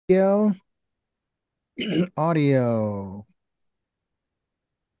Audio, audio.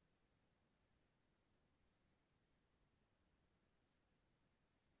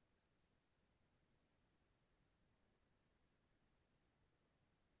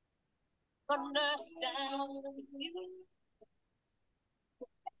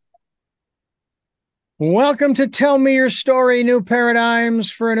 Welcome to Tell Me Your Story, New Paradigms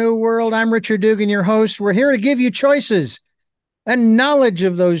for a New World. I'm Richard Dugan, your host. We're here to give you choices and knowledge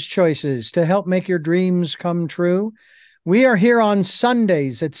of those choices to help make your dreams come true. We are here on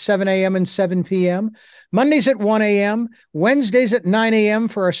Sundays at 7 a.m. and 7 p.m., Mondays at 1 a.m., Wednesdays at 9 a.m.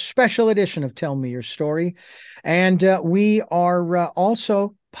 for a special edition of Tell Me Your Story. And we are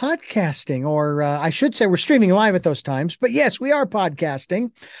also podcasting, or I should say we're streaming live at those times. But yes, we are podcasting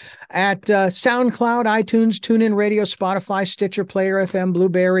at SoundCloud, iTunes, TuneIn Radio, Spotify, Stitcher, Player FM,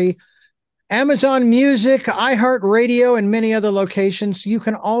 Blueberry, Amazon Music, iHeartRadio, and many other locations. You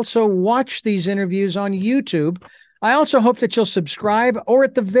can also watch these interviews on YouTube. I also hope that you'll subscribe, or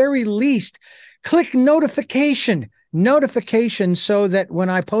at the very least, click notification so that when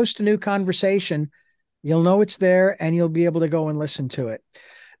I post a new conversation, you'll know it's there and you'll be able to go and listen to it.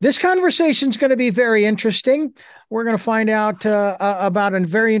 This conversation is going to be very interesting. We're going to find out about a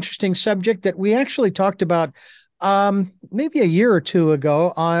very interesting subject that we actually talked about maybe a year or two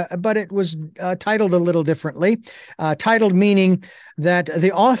ago, but it was titled a little differently. Titled meaning that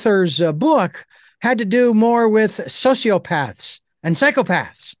the author's book had to do more with sociopaths and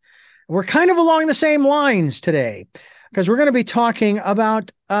psychopaths. We're kind of along the same lines today because we're going to be talking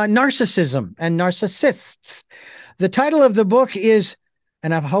about narcissism and narcissists. The title of the book is,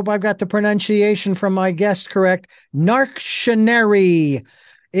 and I hope I've got the pronunciation from my guest correct, Narc.tion.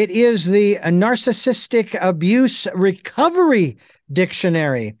 It is the Narcissistic Abuse Recovery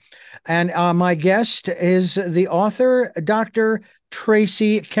Dictionary. And my guest is the author, Dr.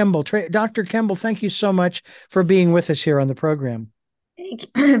 Tracy Kemble. Dr. Kemble, thank you so much for being with us here on the program.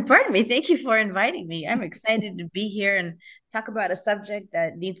 Pardon me. Thank you for inviting me. I'm excited to be here and talk about a subject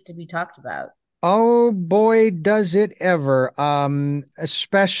that needs to be talked about. Oh boy, does it ever.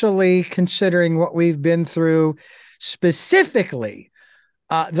 Especially considering what we've been through, specifically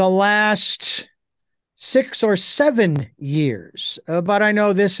the last 6 or 7 years. But I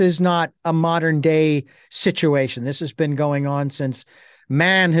know this is not a modern day situation. This has been going on since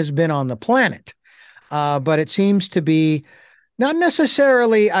man has been on the planet. But it seems to be not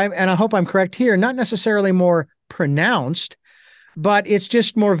necessarily, and I hope I'm correct here, not necessarily more pronounced, but it's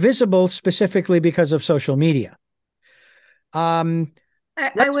just more visible specifically because of social media. Um,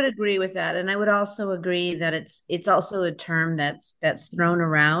 I let's would agree with that, and I would also agree that it's also a term that's thrown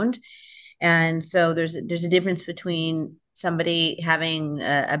around, and so there's a difference between somebody having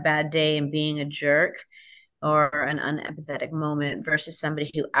a bad day and being a jerk or an unempathetic moment versus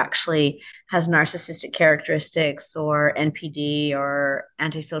somebody who actually has narcissistic characteristics or NPD or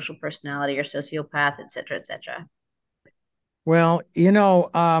antisocial personality or sociopath, et cetera, et cetera. well,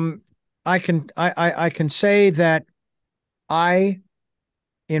 I can say that I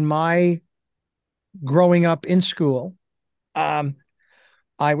in my growing up in school, um,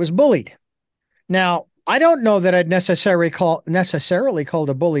 I was bullied. Now, I don't know that I'd necessarily call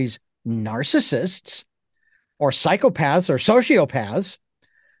the bullies narcissists or psychopaths or sociopaths.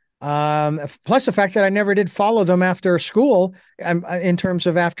 Plus the fact that I never did follow them after school, in terms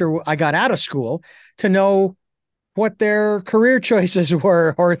of after I got out of school, to know what their career choices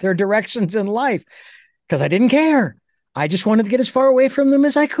were or their directions in life, because I didn't care. I just wanted to get as far away from them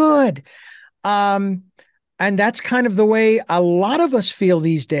as I could. Um, and that's kind of the way a lot of us feel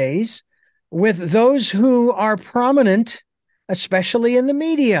these days with those who are prominent, especially in the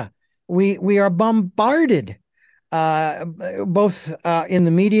media. We are bombarded, uh, both in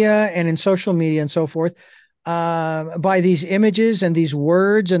the media and in social media and so forth, by these images and these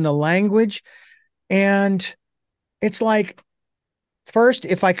words and the language. And it's like, first,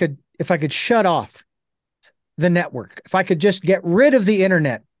 if I could shut off the network, if I could just get rid of the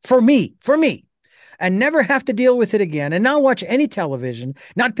internet for me, and never have to deal with it again, and not watch any television,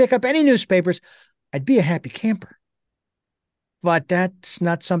 not pick up any newspapers, I'd be a happy camper. But that's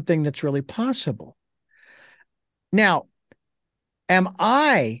not something that's really possible. Now, am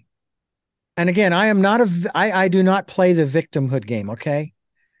I, and again, I am not I do not play the victimhood game, okay?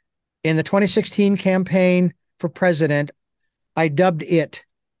 In the 2016 campaign for president, I dubbed it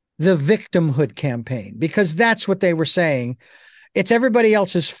the victimhood campaign because that's what they were saying. It's everybody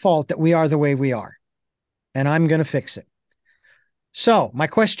else's fault that we are the way we are, and I'm going to fix it. So, my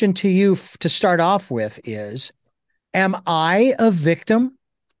question to you to start off with is, am I a victim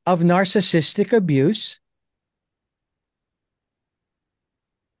of narcissistic abuse?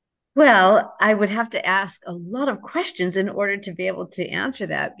 Well, I would have to ask a lot of questions in order to be able to answer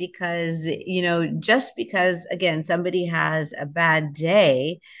that because, just because, again, somebody has a bad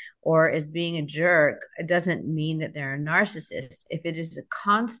day or is being a jerk, it doesn't mean that they're a narcissist. If it is a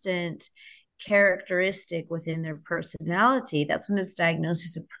constant characteristic within their personality, that's when it's diagnosed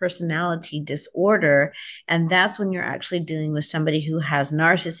as a personality disorder. And that's when you're actually dealing with somebody who has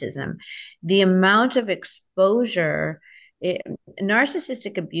narcissism. The amount of exposure, it,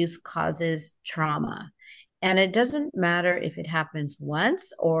 narcissistic abuse causes trauma. And it doesn't matter if it happens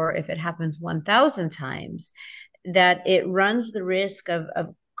once or if it happens 1,000 times, that it runs the risk of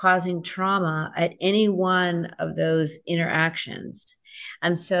causing trauma at any one of those interactions.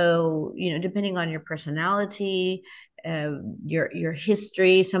 And so, depending on your personality, your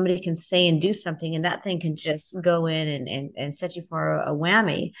history, somebody can say and do something, and that thing can just go in and set you for a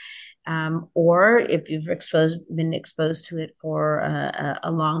whammy. Or if you've been exposed to it for a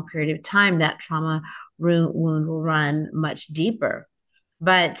long period of time, that trauma wound will run much deeper.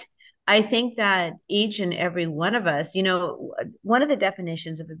 But I think that each and every one of us, one of the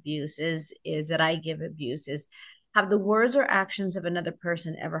definitions of abuse is that I give abuse is, have the words or actions of another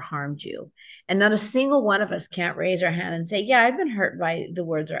person ever harmed you? And not a single one of us can't raise our hand and say, yeah, I've been hurt by the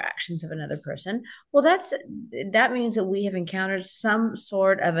words or actions of another person. Well, that means that we have encountered some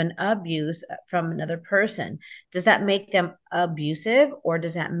sort of an abuse from another person. Does that make them abusive, or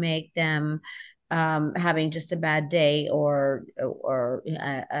does that make them having just a bad day, or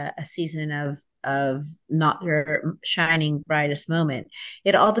a season of not their shining brightest moment?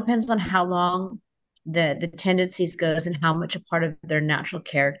 It all depends on how long the tendencies goes and how much a part of their natural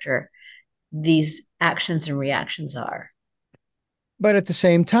character these actions and reactions are. But at the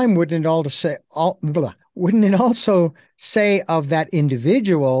same time, wouldn't it also say of that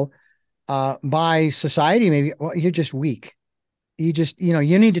individual by society, maybe, well, you're just weak. You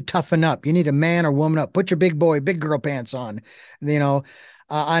need to toughen up. You need a man or woman up. Put your big boy, big girl pants on, you know.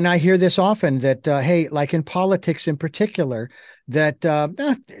 And I hear this often that, hey, like in politics in particular, that,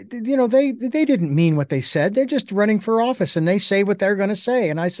 they didn't mean what they said. They're just running for office and they say what they're going to say.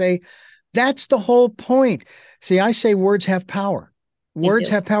 And I say, that's the whole point. See, I say words have power. They Words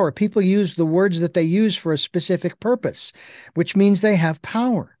do. have power. People use the words that they use for a specific purpose, which means they have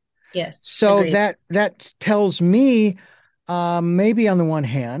power. Yes, So agreed. that tells me, maybe on the one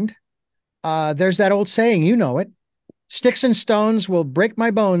hand, there's that old saying, you know it: sticks and stones will break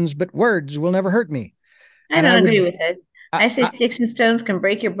my bones, but words will never hurt me. I And don't I agree would, with it. I, I say I, sticks and stones can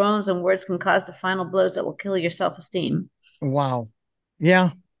break your bones, and words can cause the final blows that will kill your self-esteem. wow,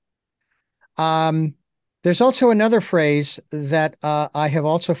 yeah. Um, there's also another phrase that I have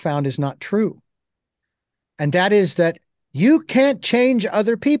also found is not true, and that is that you can't change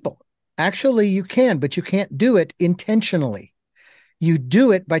other people. Actually, you can, but you can't do it intentionally. You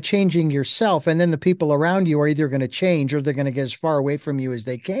do it by changing yourself, and then the people around you are either going to change or they're going to get as far away from you as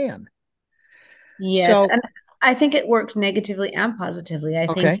they can. Yes, So, and I think it works negatively and positively. I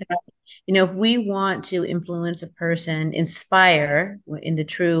think okay. that, if we want to influence a person, inspire in the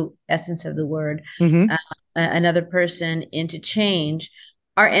true essence of the word, Hmm. another person into change,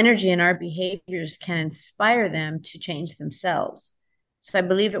 our energy and our behaviors can inspire them to change themselves. So I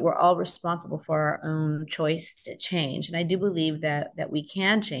believe that we're all responsible for our own choice to change, and I do believe that we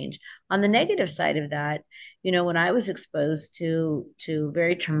can change. On the negative side of that, when I was exposed to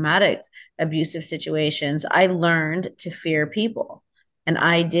very traumatic abusive situations, I learned to fear people. And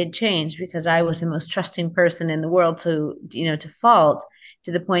I did change because I was the most trusting person in the world to fault,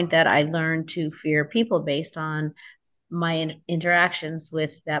 to the point that I learned to fear people based on my interactions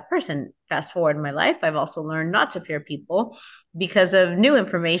with that person. Fast forward in my life, I've also learned not to fear people because of new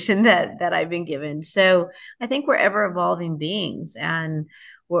information that I've been given. So I think we're ever evolving beings, and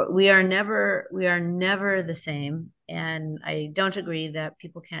we are never the same. And I don't agree that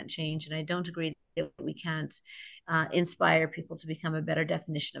people can't change, and I don't agree that we can't inspire people to become a better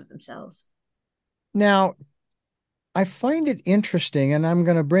definition of themselves. Now, I find it interesting, and I'm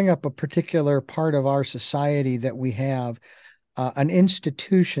going to bring up a particular part of our society that we have, an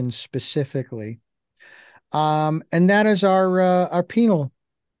institution specifically, and that is our penal.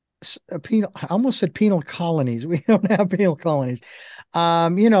 I almost said penal colonies. We don't have penal colonies.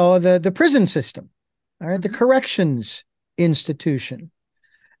 The prison system, all right, the Mhm. corrections institution,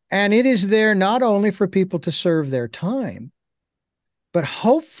 and it is there not only for people to serve their time, but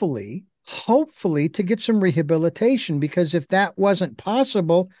hopefully to get some rehabilitation. Because if that wasn't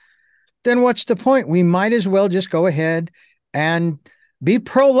possible, then what's the point? We might as well just go ahead and be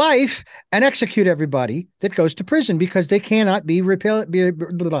pro-life and execute everybody that goes to prison because they cannot be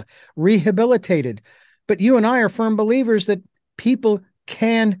rehabilitated. But you and I are firm believers that people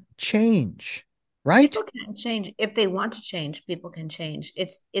can change, right? People can change if they want to change. People can change.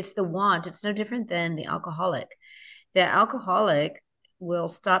 It's the want. It's no different than the alcoholic. The alcoholic will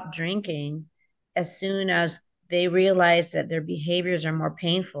stop drinking as soon as they realize that their behaviors are more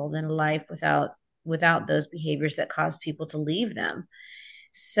painful than a life without those behaviors that cause people to leave them.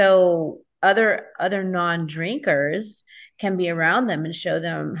 So other non-drinkers can be around them and show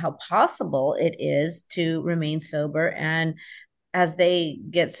them how possible it is to remain sober, and as they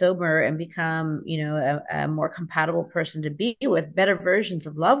get sober and become, a more compatible person to be with, better versions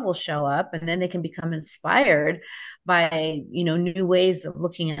of love will show up, and then they can become inspired by, new ways of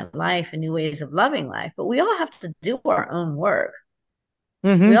looking at life and new ways of loving life. But we all have to do our own work.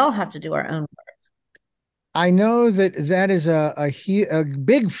 We Mm-hmm. all have to do our own work. I know that that is a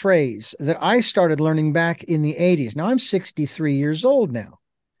big phrase that I started learning back in the 80s. Now I'm 63 years old now.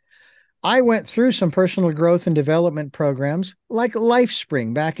 I went through some personal growth and development programs like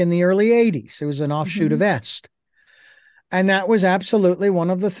LifeSpring back in the early 80s. It was an offshoot of Mm-hmm. EST. And that was absolutely one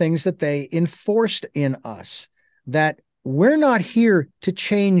of the things that they enforced in us, that we're not here to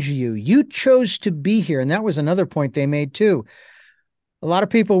change you. You chose to be here. And that was another point they made too. A lot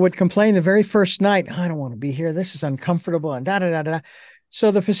of people would complain the very first night, I don't want to be here. This is uncomfortable and da da da da. So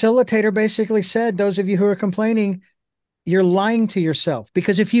the facilitator basically said, those of you who are complaining, you're lying to yourself,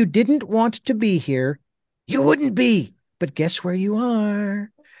 because if you didn't want to be here, you wouldn't be. But guess where you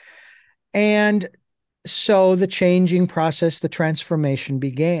are? And so the changing process, the transformation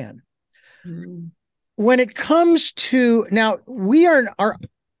began. Mm-hmm. When it comes to now, we are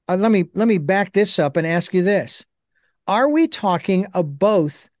let me back this up and ask you this. Are we talking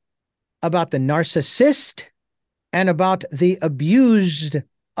both about the narcissist and about the abused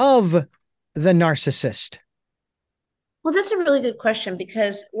of the narcissist? Well, that's a really good question,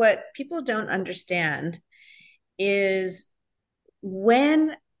 because what people don't understand is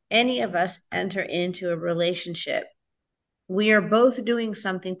when any of us enter into a relationship, we are both doing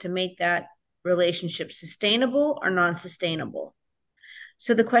something to make that relationship sustainable or non sustainable.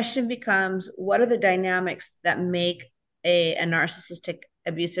 So the question becomes, what are the dynamics that make a narcissistic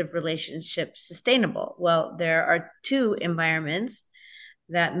abusive relationship sustainable? Well, there are two environments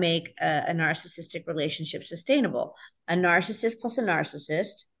that make a narcissistic relationship sustainable: a narcissist plus a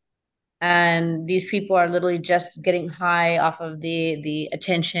narcissist, and these people are literally just getting high off of the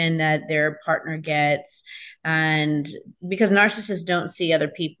attention that their partner gets. And because narcissists don't see other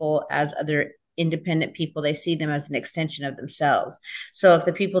people as other independent people, they see them as an extension of themselves. So if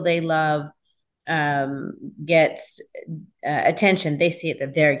the people they love gets attention, they see it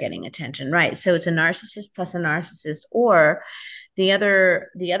that they're getting attention, right? So it's a narcissist plus a narcissist. Or the other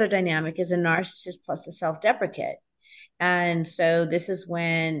dynamic is a narcissist plus a self-deprecate. And so this is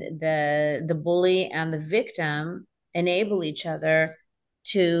when the bully and the victim enable each other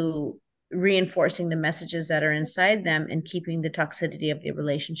to reinforcing the messages that are inside them and keeping the toxicity of the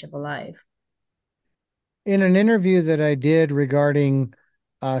relationship alive. In an interview that I did regarding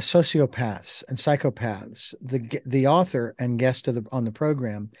sociopaths and psychopaths, the author and guest on the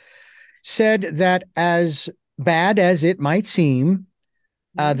program said that as bad as it might seem,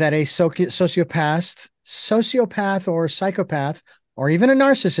 Mm-hmm. that a sociopath or psychopath, or even a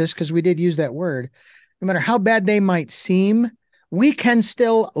narcissist, because we did use that word, no matter how bad they might seem, we can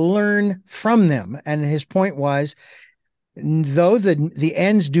still learn from them. And his point was, though the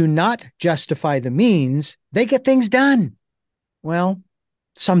ends do not justify the means, they get things done. Well,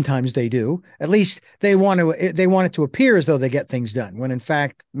 sometimes they do. At least they want it to appear as though they get things done, when in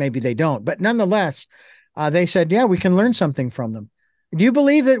fact maybe they don't. But nonetheless, they said, yeah, we can learn something from them. Do you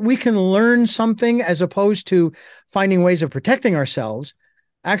believe that we can learn something as opposed to finding ways of protecting ourselves?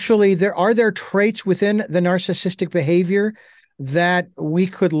 Actually, there traits within the narcissistic behavior that we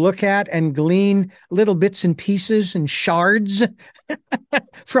could look at and glean little bits and pieces and shards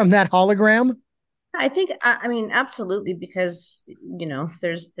from that hologram? I think, I mean, absolutely, because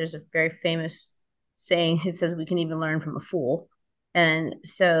there's a very famous saying. It says we can even learn from a fool. And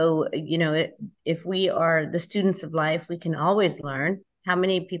so, if we are the students of life, we can always learn. How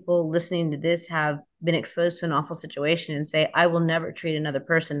many people listening to this have been exposed to an awful situation and say, I will never treat another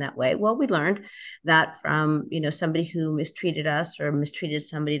person that way? Well, we learned that from, somebody who mistreated us or mistreated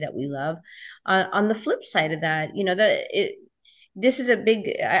somebody that we love. On the flip side of that, this is a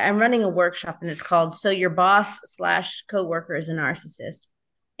big, I'm running a workshop, and it's called So Your Boss slash Coworker is a Narcissist.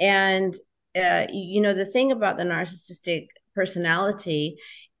 And the thing about the narcissistic personality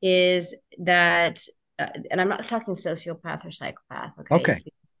is that, and I'm not talking sociopath or psychopath, okay? Okay.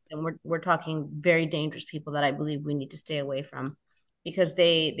 And we're talking very dangerous people that I believe we need to stay away from, because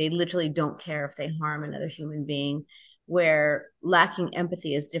they literally don't care if they harm another human being. where lacking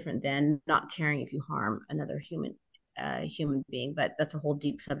empathy is different than not caring if you harm another human being. But that's a whole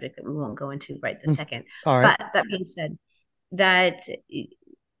deep subject that we won't go into right this Mm. second. All right. But that being said, that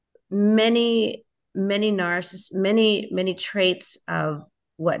many many traits of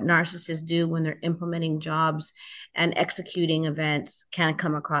what narcissists do when they're implementing jobs and executing events can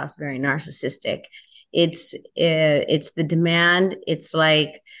come across very narcissistic. It's the demand. It's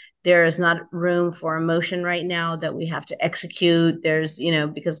like there is not room for emotion right now, that we have to execute. There's,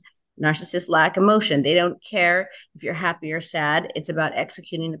 because narcissists lack emotion. They don't care if you're happy or sad. It's about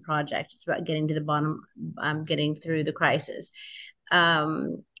executing the project. It's about getting to the bottom, getting through the crisis.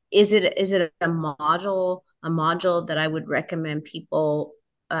 um, is it a module that I would recommend people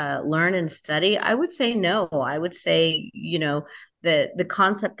learn and study? I would say no. I would say, the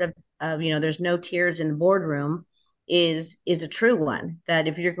concept of there's no tears in the boardroom is a true one. That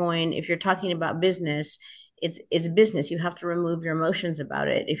if you're talking about business, it's business. You have to remove your emotions about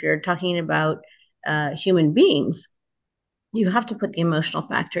it. If you're talking about human beings, you have to put the emotional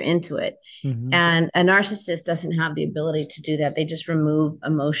factor into it. Mhm. And a narcissist doesn't have the ability to do that. They just remove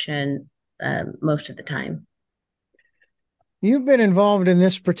emotion most of the time. You've been involved in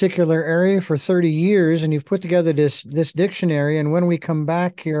this particular area for 30 years, and you've put together this dictionary. And when we come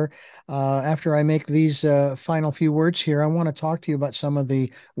back here, after I make these final few words here, I want to talk to you about some of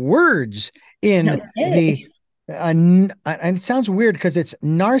the words in the. Okay. And it sounds weird because it's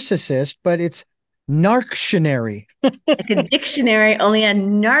narcissist, but it's narctionary. Like a dictionary, only a A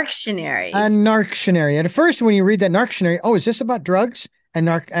narctionary. narctionary. And at first, when you read that narctionary, oh, is this about drugs and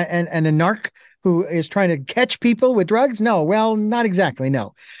and a narc who is trying to catch people with drugs? No, well, not exactly.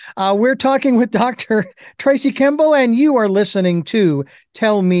 No, we're talking with Dr. Tracy Kemble, and you are listening to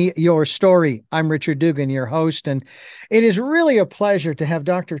Tell Me Your Story. I'm Richard Dugan, your host, and it is really a pleasure to have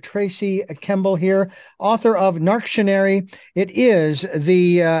Dr. Tracy Kemble here, author of Narctionary. It is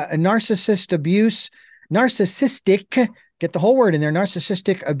the narcissistic, get the whole word in there,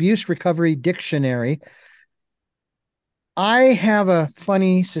 narcissistic abuse recovery dictionary. I have a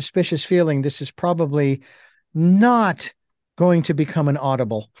funny, suspicious feeling this is probably not going to become an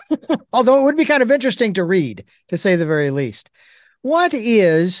audible, although it would be kind of interesting to read, to say the very least. What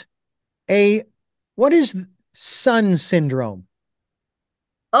is a what is sun syndrome?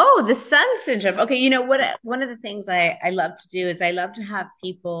 Oh, the sun syndrome. Okay, you know what? One of the things I love to do is I love to have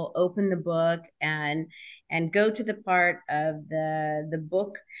people open the book and go to the part of the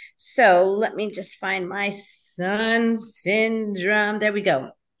book. So let me just find my sun syndrome. There we go.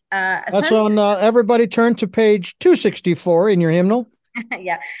 A That's sun on everybody turn to page 264 in your hymnal.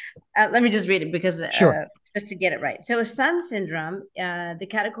 yeah. Let me just read it because Sure. just to get it right. So, a Sun syndrome, the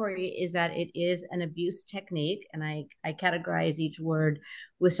category is that it is an abuse technique, and I categorize each word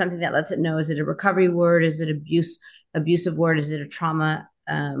with something that lets it know: is it a recovery word? Is it abusive word? Is it a trauma?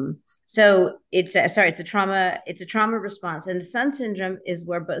 So it's a trauma. It's a trauma response, and the Sun syndrome is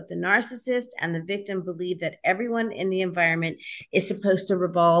where both the narcissist and the victim believe that everyone in the environment is supposed to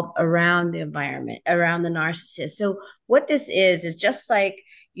revolve around the environment, around the narcissist. So what this is just like,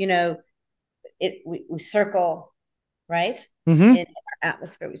 you know we circle, right? Mm-hmm. In our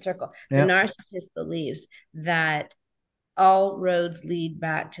atmosphere we circle. The Yeah. narcissist believes that all roads lead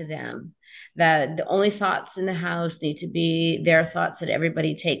back to them, that the only thoughts in the house need to be their thoughts that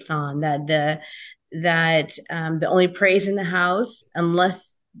everybody takes on, the only praise in the house,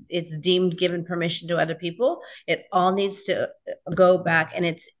 unless it's deemed given permission to other people, it all needs to go back. And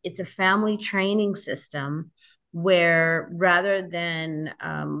it's a family training system where, rather than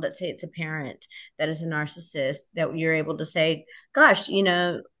let's say it's a parent that is a narcissist, that you're able to say, gosh,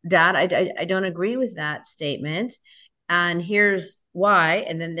 dad, I don't agree with that statement, and here's why.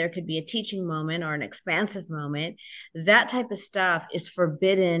 And then there could be a teaching moment or an expansive moment. That type of stuff is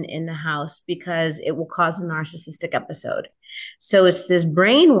forbidden in the house because it will cause a narcissistic episode. So it's this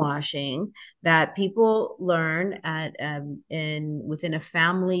brainwashing that people learn at in within a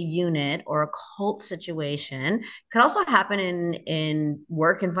family unit or a cult situation. It could also happen in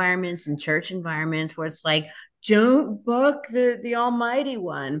work environments and church environments, where it's like, don't buck the almighty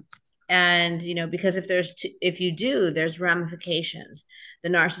one. And because if you do, there's ramifications. The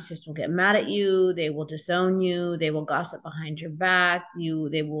narcissist will get mad at you, they will disown you, they will gossip behind your back,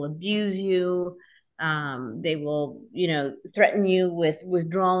 they will abuse you, they will threaten you with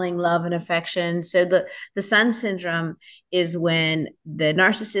withdrawing love and affection. So the sun syndrome is when the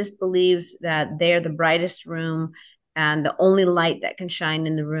narcissist believes that they're the brightest room and the only light that can shine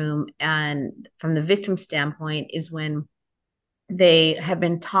in the room. And from the victim standpoint is when they have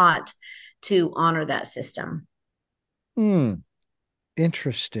been taught to honor that system. Hmm.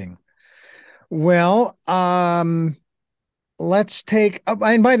 Interesting. Well, let's take,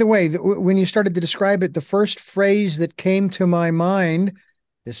 and by the way, when you started to describe it, the first phrase that came to my mind,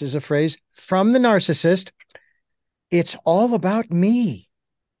 this is a phrase from the narcissist, it's all about me.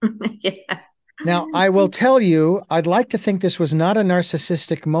 Yeah. Now, I will tell you, I'd like to think this was not a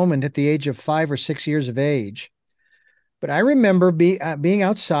narcissistic moment at the age of 5 or 6 years of age, but I remember being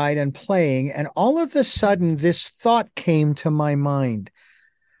outside and playing, and all of a sudden, this thought came to my mind.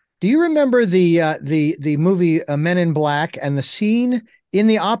 Do you remember the movie Men in Black and the scene in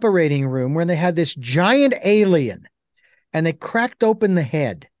the operating room where they had this giant alien and they cracked open the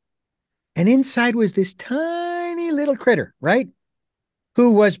head, and inside was this tiny little critter, right?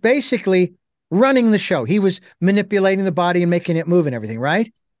 Who was basically running the show. He was manipulating the body and making it move and everything,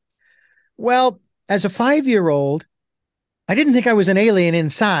 right? Well, as a 5 year old, I didn't think I was an alien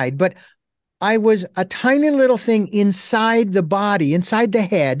inside, but I was a tiny little thing inside the body, inside the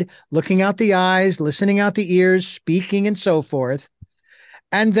head, looking out the eyes, listening out the ears, speaking, and so forth.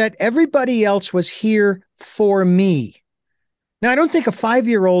 And that everybody else was here for me. Now, I don't think a 5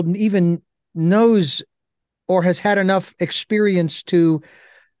 year old even knows or has had enough experience to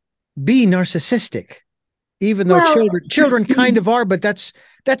be narcissistic, even though Well, children kind of are, but that's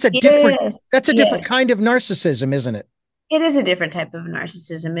a different yes, that's a different yes. kind of narcissism, isn't it? It is a different type of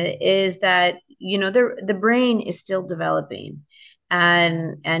narcissism. It is that, the brain is still developing,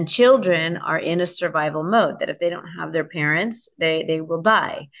 and children are in a survival mode that if they don't have their parents, they will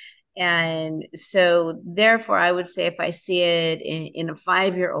die. And so therefore I would say if I see it in a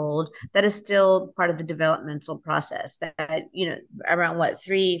 5 year old, that is still part of the developmental process that, around what,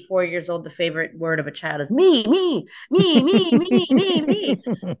 3 4 years old, the favorite word of a child is me.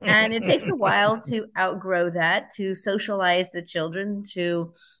 And it takes a while to outgrow that, to socialize the children,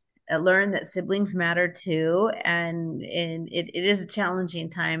 to learn that siblings matter too. And it is a challenging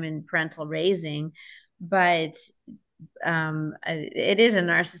time in parental raising, but it is a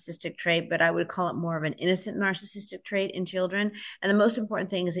narcissistic trait, but I would call it more of an innocent narcissistic trait in children. And the most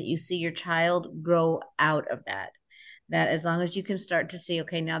important thing is that you see your child grow out of that. That as long as you can start to see,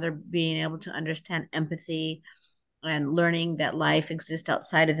 okay, now they're being able to understand empathy and learning that life exists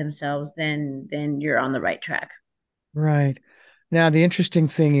outside of themselves, then you're on the right track. Right. Now, the interesting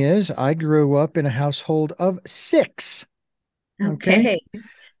thing is, I grew up in a household of six. Okay.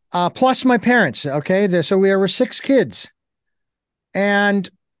 Okay. Plus my parents. Okay. So we were six kids. And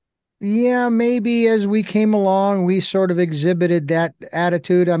yeah, maybe as we came along, we sort of exhibited that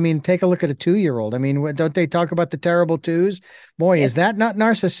attitude. I mean, take a look at a 2 year old. I mean, don't they talk about the terrible twos? Boy, is Yes. that not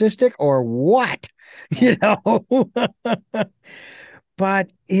narcissistic or what? You know,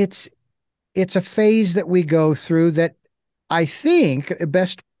 but it's a phase that we go through that I think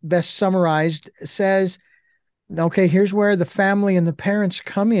best summarized says, okay, here's where the family and the parents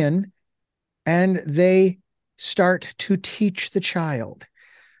come in and they start to teach the child,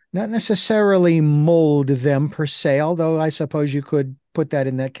 not necessarily mold them per se, although I suppose you could put that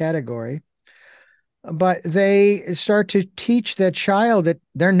in that category. But they start to teach that child that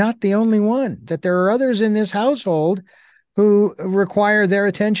they're not the only one, that there are others in this household who require their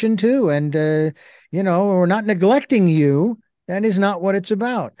attention too. And, we're not neglecting you. That is not what it's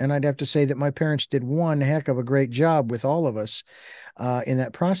about. And I'd have to say that my parents did one heck of a great job with all of us in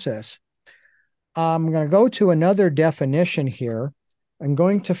that process. I'm going to go to another definition here. I'm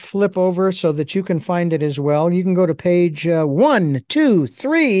going to flip over so that you can find it as well. You can go to page 1, 2,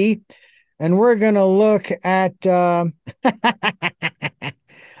 3, and we're going to look at, I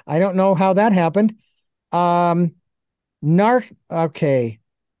don't know how that happened. Um, okay.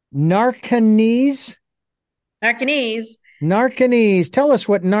 Narcanese. Narcanese. Narcanese. Tell us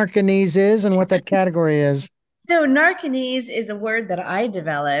what Narcanese is and what that category is. So Narcanese is a word that I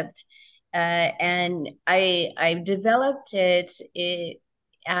developed, and I developed it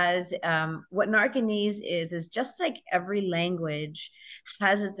as what Narcanese is just like every language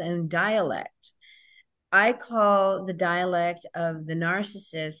has its own dialect. I call the dialect of the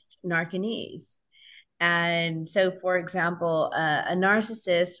narcissist Narcanese. And so, for example, a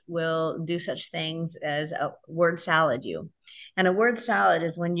narcissist will do such things as a word salad you. And a word salad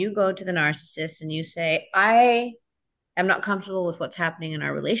is when you go to the narcissist and you say, I am not comfortable with what's happening in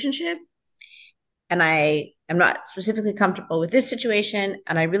our relationship. And I am not specifically comfortable with this situation.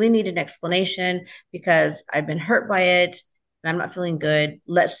 And I really need an explanation because I've been hurt by it and I'm not feeling good.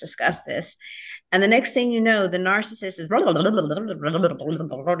 Let's discuss this. And the next thing you know, the narcissist is,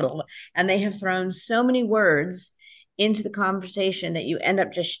 and they have thrown so many words into the conversation that you end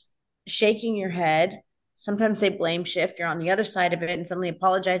up just shaking your head, Sometimes they blame shift. You're on the other side of it and suddenly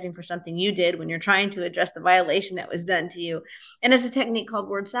apologizing for something you did when you're trying to address the violation that was done to you. And it's a technique called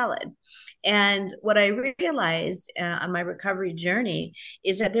word salad. And what I realized on my recovery journey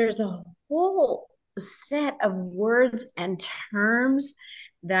is that there's a whole set of words and terms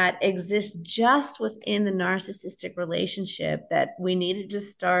that exist just within the narcissistic relationship that we needed to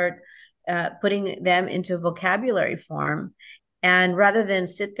start putting them into vocabulary form. And rather than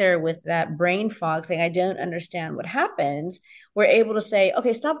sit there with that brain fog saying, I don't understand what happens, we're able to say,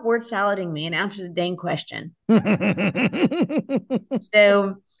 okay, stop word salading me and answer the dang question.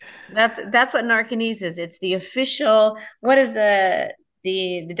 So that's what narcanese is. It's the official, what is the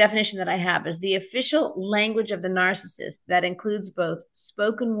definition that I have is the official language of the narcissist that includes both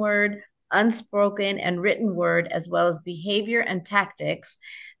spoken word, unspoken, and written word, as well as behavior and tactics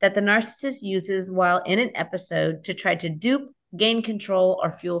that the narcissist uses while in an episode to try to dupe, gain control, or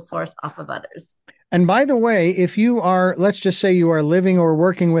fuel source off of others. And by the way, if you are, let's just say you are living or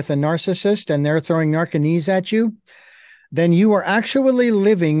working with a narcissist and they're throwing narcanese at you, then you are actually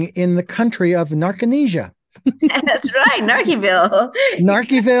living in the country of Narconesia. That's right, Narkyville.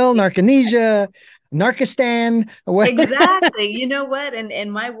 Narkyville, Narconesia, Narcistan. Exactly. You know what?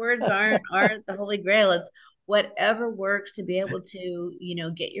 And my words aren't the holy grail. It's whatever works to be able to,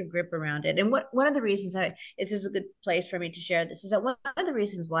 get your grip around it. And what one of the reasons this is a good place for me to share this is that one of the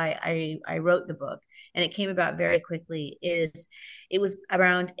reasons why I wrote the book and it came about very quickly is it was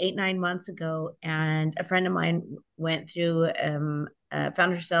around 8-9 months ago, and a friend of mine went through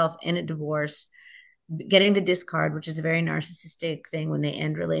found herself in a divorce, getting the discard, which is a very narcissistic thing when they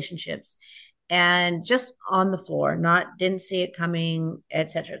end relationships, and just on the floor, didn't see it coming, et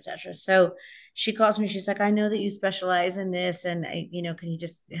cetera, et cetera. So she calls me. She's like, I know that you specialize in this, and can you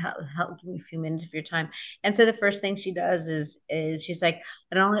just help give me a few minutes of your time? And so the first thing she does is she's like,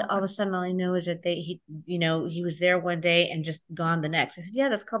 and all of a sudden, all I know is that he was there one day and just gone the next. I said, yeah,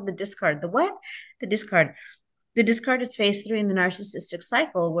 that's called the discard. The what? The discard. The discard is phase 3 in the narcissistic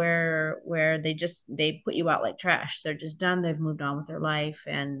cycle where they put you out like trash. They're just done. They've moved on with their life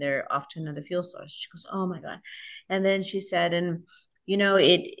and they're off to another fuel source. She goes, oh my God. And then she said, and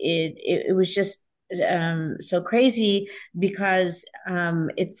it was just so crazy because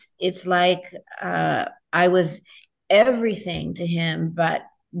it's like I was everything to him, but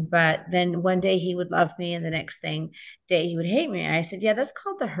then one day he would love me and the next day he would hate me. I said, yeah, that's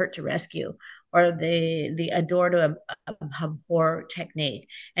called the hurt to rescue, or the adore to abhor technique.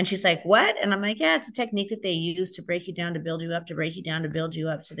 And she's like, what? And I'm like, yeah, it's a technique that they use to break you down, to build you up, to break you down, to build you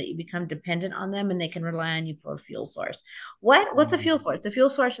up so that you become dependent on them and they can rely on you for a fuel source. What's a fuel source? The fuel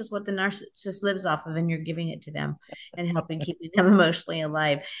source is what the narcissist lives off of, and you're giving it to them and helping keeping them emotionally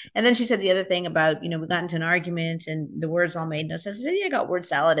alive. And then she said the other thing about, we got into an argument and the words all made no sense. I said, yeah, I got word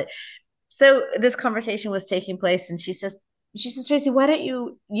salad. So this conversation was taking place, and she says, Tracy, why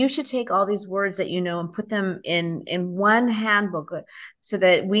don't you should take all these words that and put them in one handbook so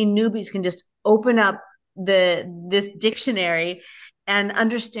that we newbies can just open up this dictionary and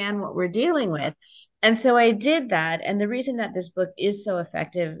understand what we're dealing with. And so I did that. And the reason that this book is so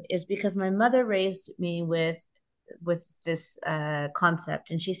effective is because my mother raised me with this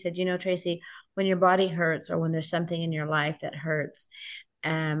concept. And she said, Tracy, when your body hurts or when there's something in your life that hurts,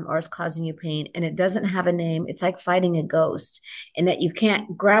 or is causing you pain and it doesn't have a name, it's like fighting a ghost, and that you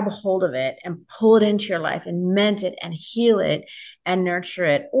can't grab a hold of it and pull it into your life and mend it and heal it and nurture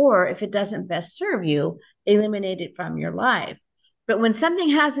it. Or if it doesn't best serve you, eliminate it from your life. But when something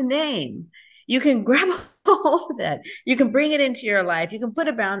has a name, you can grab a hold of that. You can bring it into your life. You can put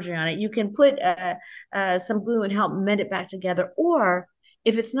a boundary on it. You can put some glue and help mend it back together. Or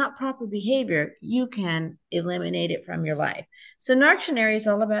if it's not proper behavior, you can eliminate it from your life. So Narc.tion.ar.y is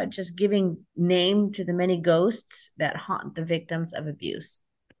all about just giving name to the many ghosts that haunt the victims of abuse.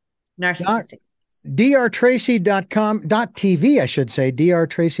 Narcissistic. drtracy.com.tv, I should say,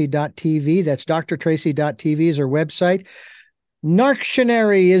 drtracy.tv. That's drtracy.tv is her website.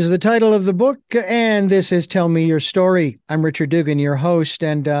 Narc.tion.ar.y is the title of the book, and this is Tell Me Your Story. I'm Richard Dugan, your host,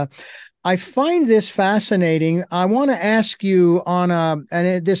 and I find this fascinating. I want to ask you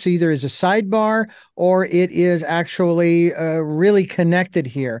and this either is a sidebar or it is actually really connected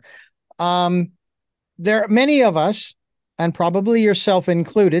here. There are many of us, and probably yourself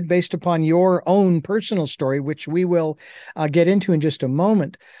included, based upon your own personal story, which we will get into in just a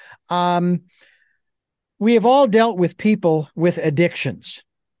moment. We have all dealt with people with addictions.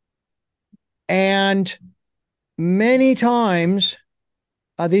 And many times,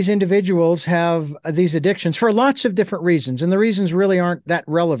 these individuals have these addictions for lots of different reasons, and the reasons really aren't that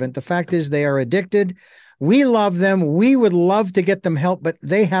relevant. The fact is they are addicted. We love them. We would love to get them help, but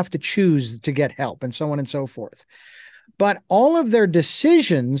they have to choose to get help, and so on and so forth. But all of their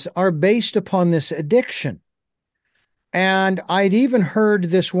decisions are based upon this addiction. And I'd even heard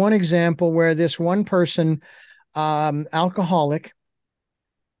this one example where this one person, alcoholic,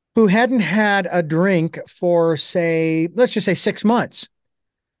 who hadn't had a drink for, say, let's just say 6 months.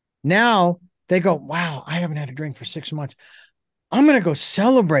 Now they go, wow, I haven't had a drink for 6 months. I'm going to go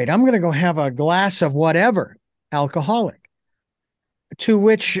celebrate. I'm going to go have a glass of whatever, alcoholic. To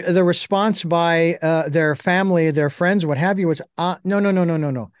which the response by their family, their friends, what have you, was, no, no, no, no,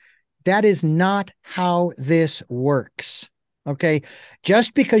 no, no. That is not how this works. Okay.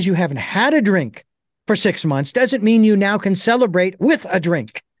 Just because you haven't had a drink for 6 months doesn't mean you now can celebrate with a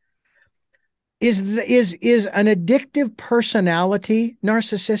drink. Is an addictive personality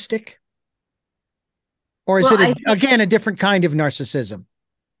narcissistic? Or is Well, it, again, a different kind of narcissism?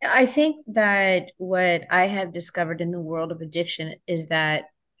 I think that what I have discovered in the world of addiction is that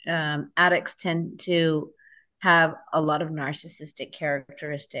addicts tend to have a lot of narcissistic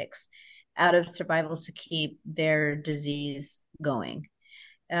characteristics out of survival to keep their disease going.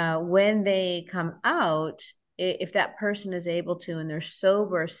 When they come out, if that person is able to, in their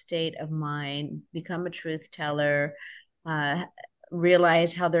sober state of mind, become a truth teller, uh,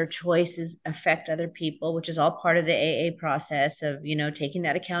 realize how their choices affect other people, which is all part of the AA process of, taking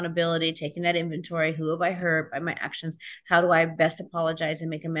that accountability, taking that inventory. Who have I hurt by my actions? How do I best apologize and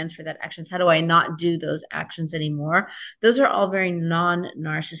make amends for that actions? How do I not do those actions anymore? Those are all very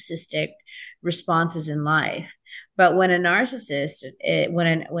non-narcissistic responses in life. But when a narcissist,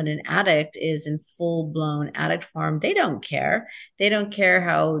 when an addict is in full blown addict form, they don't care. They don't care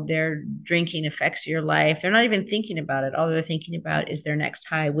how their drinking affects your life. They're not even thinking about it. All they're thinking about is their next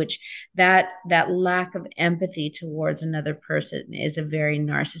high. Which that lack of empathy towards another person is a very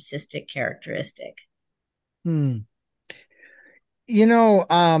narcissistic characteristic. Hmm. You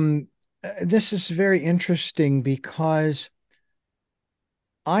know, this is very interesting because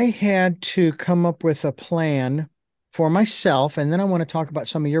I had to come up with a plan for myself, and then I want to talk about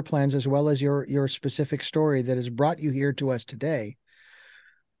some of your plans as well as your specific story that has brought you here to us today.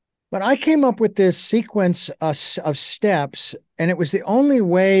 But I came up with this sequence of steps, and it was the only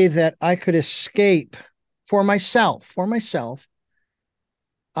way that I could escape for myself, this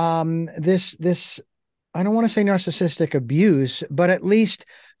I don't want to say narcissistic abuse, but at least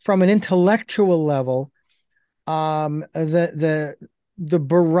from an intellectual level, the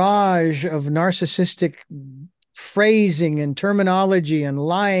barrage of narcissistic phrasing and terminology and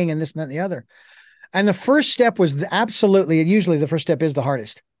lying and this and that and the other. And the first step was absolutely, usually the first step is the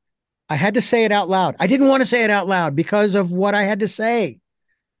hardest. I had to say it out loud. I didn't want to say it out loud because of what I had to say.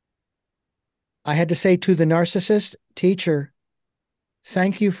 I had to say to the narcissist, teacher,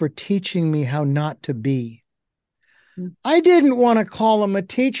 thank you for teaching me how not to be. I didn't want to call him a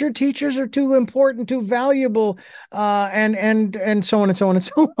teacher. Teachers are too important, too valuable, and so on and so on and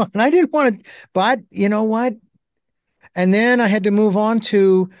so on. I didn't want to, but you know what? And then I had to move on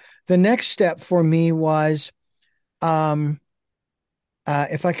to the next step for me was, if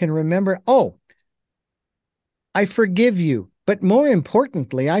I can remember, I forgive you. But more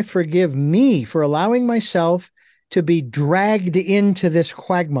importantly, I forgive me for allowing myself to be dragged into this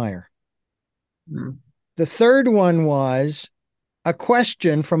quagmire. Mm. The third one was a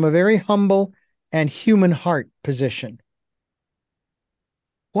question from a very humble and human heart position.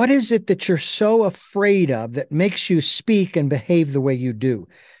 What is it that you're so afraid of that makes you speak and behave the way you do?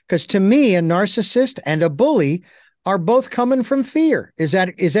 Because to me, a narcissist and a bully are both coming from fear. Is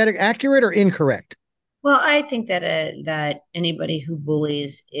that accurate or incorrect? Well, I think that anybody who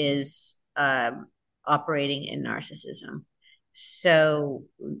bullies is operating in narcissism. So,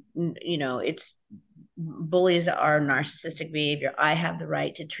 it's bullies are narcissistic behavior. I have the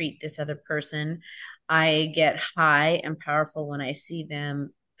right to treat this other person. I get high and powerful when I see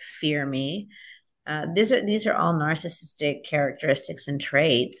them fear me. These are all narcissistic characteristics and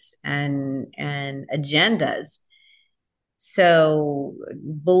traits and agendas. So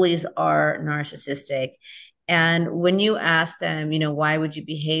bullies are narcissistic. And when you ask them, why would you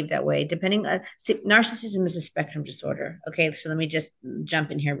behave that way? See, narcissism is a spectrum disorder. Okay, so let me just jump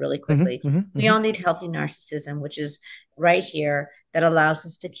in here really Mm-hmm, quickly. mm-hmm, We mm-hmm. all need healthy narcissism, which is right here, that allows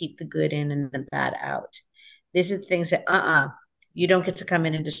us to keep the good in and the bad out. These are things that, you don't get to come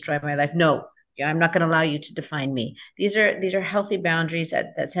in and destroy my life. No, yeah, I'm not going to allow you to define me. These are healthy boundaries,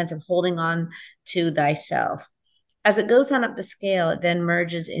 that sense of holding on to thyself. As it goes on up the scale, it then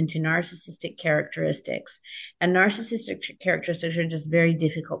merges into narcissistic characteristics. And narcissistic characteristics are just very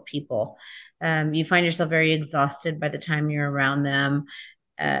difficult people. You find yourself very exhausted by the time you're around them.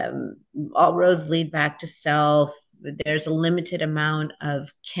 um, all roads lead back to self. There's a limited amount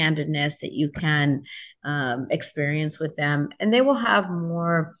of candidness that you can experience with them, and they will have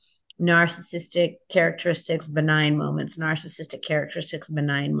more narcissistic characteristics, benign moments, narcissistic characteristics,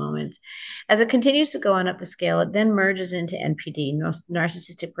 benign moments. As it continues to go on up the scale, it then merges into NPD,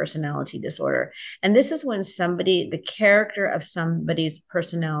 narcissistic personality disorder. And this is when the character of somebody's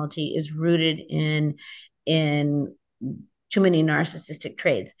personality is rooted in too many narcissistic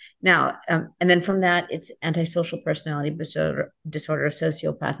traits. Now, and then from that, it's antisocial personality disorder,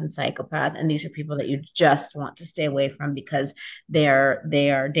 sociopath, and psychopath. And these are people that you just want to stay away from because they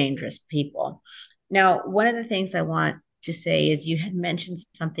are dangerous people. Now, one of the things I want to say is you had mentioned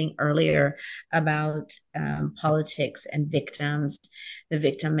something earlier about politics and victims, the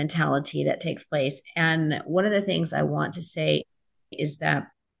victim mentality that takes place. And one of the things I want to say is that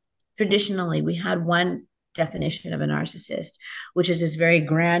traditionally we had one definition of a narcissist, which is this very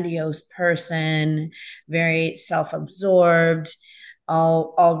grandiose person, very self-absorbed.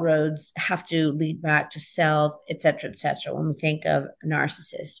 All roads have to lead back to self, et cetera, et cetera. When we think of a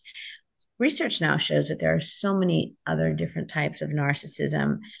narcissist, research now shows that there are so many other different types of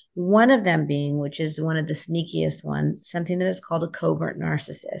narcissism. One of them being, which is one of the sneakiest ones, something that is called a covert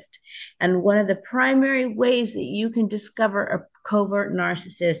narcissist. And one of the primary ways that you can discover a covert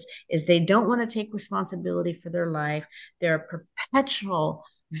narcissist is they don't want to take responsibility for their life. They're a perpetual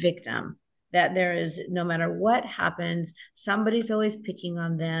victim. That there is, no matter what happens, somebody's always picking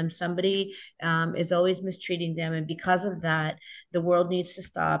on them. Somebody is always mistreating them. And because of that, the world needs to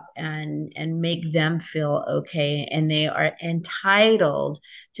stop and make them feel okay, and they are entitled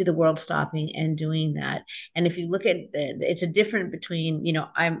to the world stopping and doing that. And if you look at it's a different between,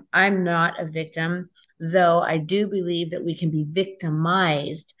 I'm not a victim, though I do believe that we can be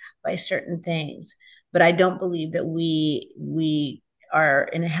victimized by certain things, but I don't believe that we are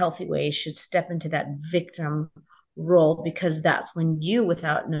in a healthy way should step into that victim role, because that's when you,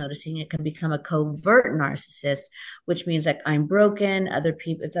 without noticing it, can become a covert narcissist, which means like I'm broken,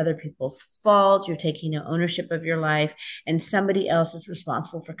 it's other people's fault, you're taking no ownership of your life, and somebody else is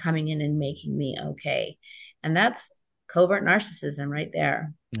responsible for coming in and making me okay. And that's covert narcissism right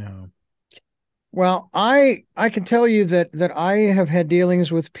there. Yeah. Well, I can tell you that I have had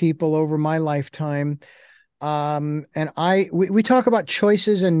dealings with people over my lifetime. And we talk about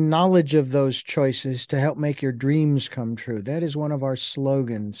choices and knowledge of those choices to help make your dreams come true. That is one of our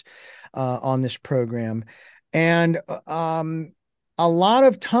slogans on this program. And a lot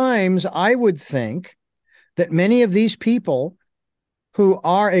of times I would think that many of these people who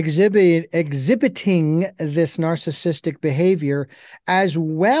are exhibiting this narcissistic behavior, as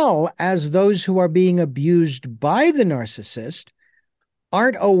well as those who are being abused by the narcissist,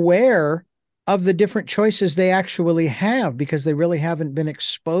 aren't aware of the different choices they actually have, because they really haven't been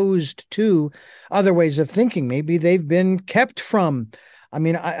exposed to other ways of thinking. Maybe they've been kept from. I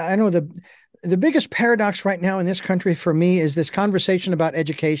mean, I know the biggest paradox right now in this country for me is this conversation about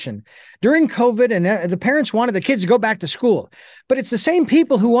education. During COVID, and the parents wanted the kids to go back to school, but it's the same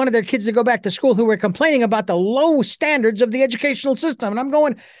people who wanted their kids to go back to school who were complaining about the low standards of the educational system. And I'm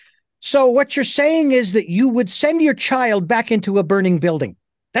going, so what you're saying is that you would send your child back into a burning building.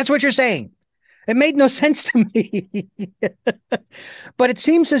 That's what you're saying. It made no sense to me. But it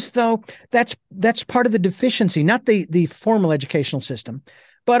seems as though that's part of the deficiency, not the formal educational system,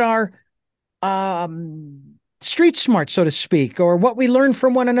 but our street smart, so to speak, or what we learn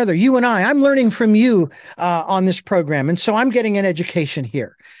from one another. You and I'm learning from you on this program. And so I'm getting an education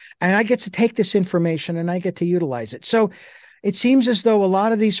here, and I get to take this information and I get to utilize it. So it seems as though a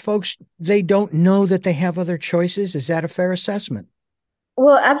lot of these folks, they don't know that they have other choices. Is that a fair assessment?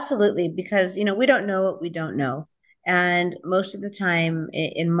 Well, absolutely, because we don't know what we don't know. And most of the time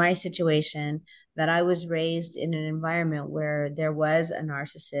in my situation, that I was raised in an environment where there was a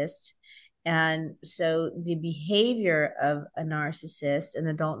narcissist. And so the behavior of a narcissist, an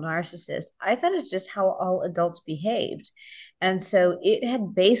adult narcissist, I thought it's just how all adults behaved. And so it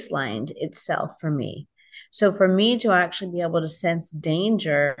had baselined itself for me. So for me to actually be able to sense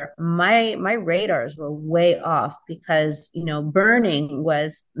danger, my radars were way off, because burning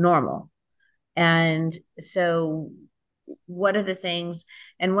was normal. And so one of the things,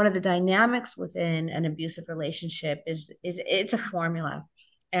 and one of the dynamics within an abusive relationship is it's a formula.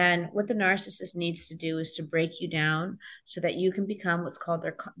 And what the narcissist needs to do is to break you down so that you can become what's called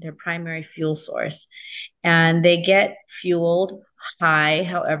their primary fuel source. And they get fueled high,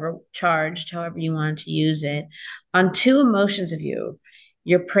 however charged, however you want to use it, on two emotions of you: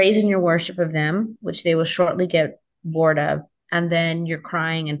 your praise and your worship of them, which they will shortly get bored of, and then you're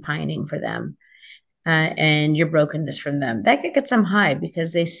crying and pining for them. and your brokenness from them. That gets them high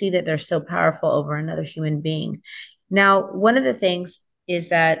because they see that they're so powerful over another human being. Now, one of the things is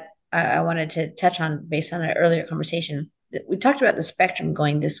that I wanted to touch on based on an earlier conversation. We talked about the spectrum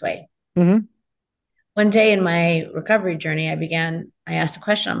going this way. Mm-hmm. One day in my recovery journey, I asked a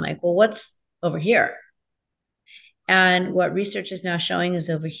question. I'm like, well, what's over here? And what research is now showing is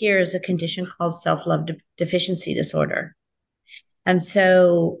over here is a condition called self-love deficiency disorder. And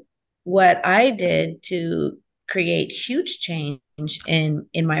so what I did to create huge change in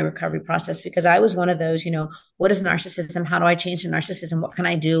my recovery process, because I was one of those, what is narcissism? How do I change the narcissism? What can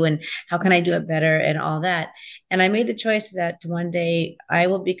I do? And how can I do it better and all that? And I made the choice that one day I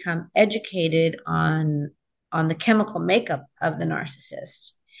will become educated on the chemical makeup of the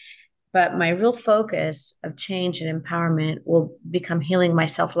narcissist. But my real focus of change and empowerment will become healing my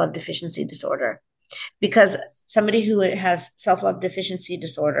self-love deficiency disorder, because somebody who has self-love deficiency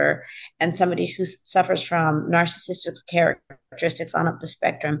disorder and somebody who suffers from narcissistic characteristics on up the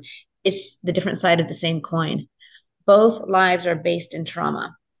spectrum, it's the different side of the same coin. Both lives are based in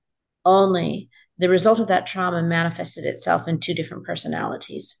trauma. Only the result of that trauma manifested itself in two different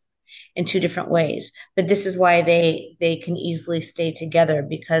personalities in two different ways. But this is why they can easily stay together,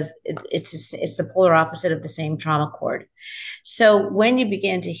 because it's the polar opposite of the same trauma cord. So when you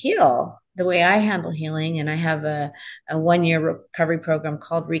begin to heal, the way I handle healing, and I have a 1 year recovery program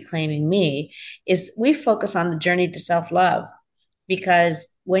called Reclaiming Me, is we focus on the journey to self-love. Because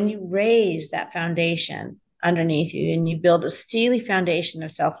when you raise that foundation underneath you and you build a steely foundation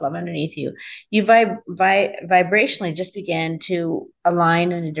of self-love underneath you, you vibrationally just begin to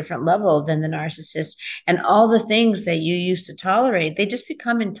align in a different level than the narcissist. And all the things that you used to tolerate, they just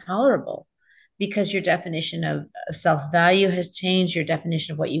become intolerable, because your definition of self-value has changed. Your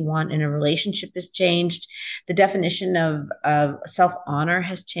definition of what you want in a relationship has changed. The definition of self-honor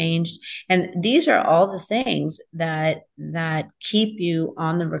has changed. And these are all the things that keep you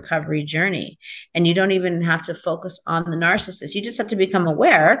on the recovery journey. And you don't even have to focus on the narcissist. You just have to become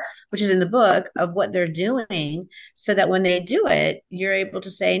aware, which is in the book, of what they're doing, so that when they do it, you're able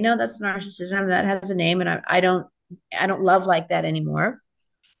to say, no, that's narcissism. That has a name, and I don't love like that anymore.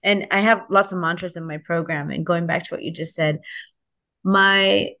 And I have lots of mantras in my program. And going back to what you just said,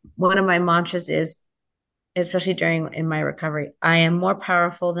 my one of my mantras is, especially during in my recovery, I am more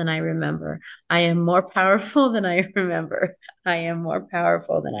powerful than I remember. I am more powerful than I remember. I am more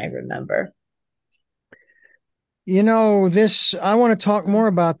powerful than I remember. I want to talk more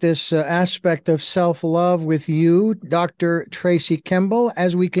about this aspect of self-love with you, Dr. Tracy Kemble,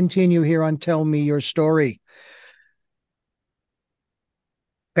 as we continue here on Tell Me Your Story.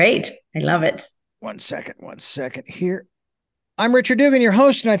 Great. I love it. One second here. I'm Richard Dugan, your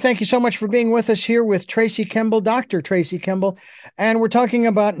host, and I thank you so much for being with us here with Tracy Kemble, Dr. Tracy Kemble. And we're talking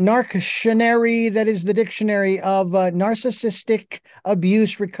about Narc.tionary, that is the dictionary of narcissistic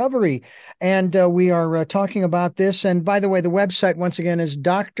abuse recovery. And we are talking about this. And by the way, the website, once again, is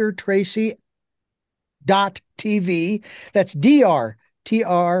drtracy.tv. That's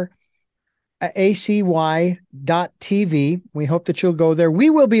DRTRACY.TV. We hope that you'll go there. We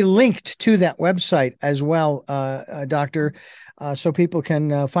will be linked to that website as well, Doctor, so people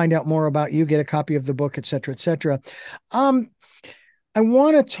can find out more about you, get a copy of the book, et cetera, et cetera. I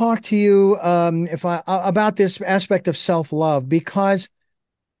want to talk to you about this aspect of self-love, because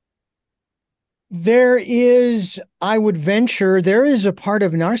I would venture, there is a part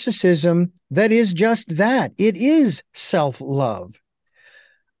of narcissism that is just that. It is self-love.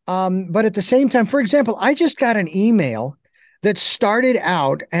 But at the same time, for example, I just got an email that started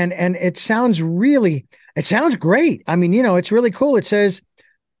out and it sounds great. I mean, it's really cool. It says,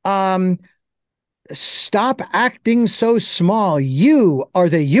 stop acting so small. You are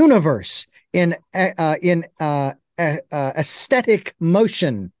the universe in aesthetic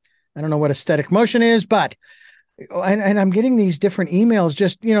motion. I don't know what aesthetic motion is, but and I'm getting these different emails,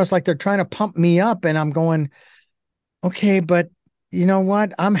 just, it's like they're trying to pump me up, and I'm going, okay, but you know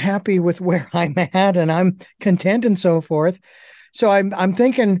what? I'm happy with where I'm at, and I'm content and so forth. So I'm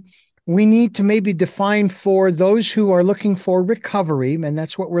thinking we need to maybe define, for those who are looking for recovery, and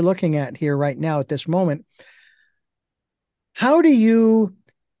that's what we're looking at here right now at this moment. How do you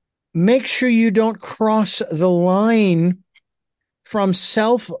make sure you don't cross the line from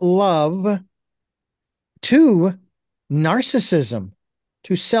self-love to narcissism,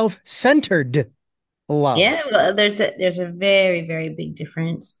 to self-centered love? Yeah, well, there's a very, very big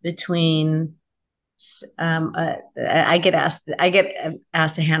difference between I get asked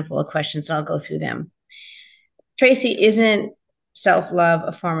a handful of questions, so I'll go through them. Tracy, isn't self-love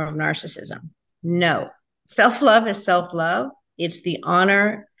a form of narcissism? No. Self-love is self-love. It's the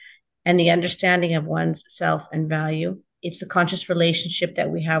honor and the understanding of one's self and value. It's the conscious relationship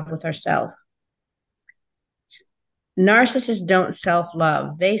that we have with ourselves. Narcissists don't self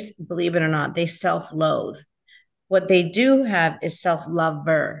love. They, believe it or not, they self loathe. What they do have is self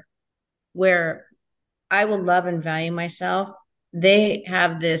lover, where I will love and value myself. They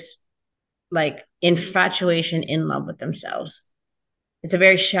have this like infatuation in love with themselves. It's a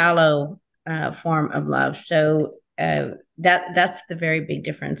very shallow form of love. So that's the very big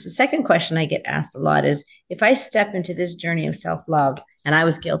difference. The second question I get asked a lot is, if I step into this journey of self love, and I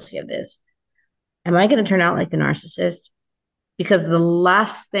was guilty of this, am I going to turn out like the narcissist? Because the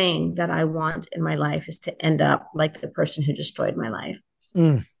last thing that I want in my life is to end up like the person who destroyed my life.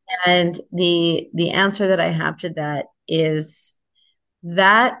 Mm. And the answer that I have to that is,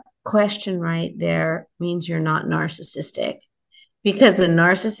 that question right there means you're not narcissistic, because a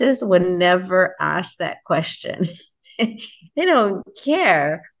narcissist would never ask that question. They don't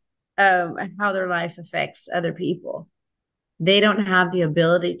care how their life affects other people. They don't have the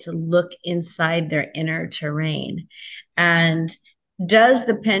ability to look inside their inner terrain. And does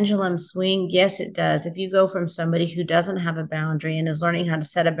the pendulum swing? Yes, it does. If you go from somebody who doesn't have a boundary and is learning how to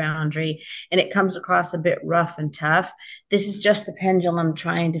set a boundary, and it comes across a bit rough and tough, this is just the pendulum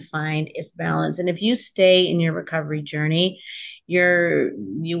trying to find its balance. And if you stay in your recovery journey,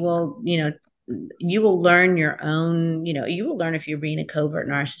 you will, you will learn your own, you will learn if you're being a covert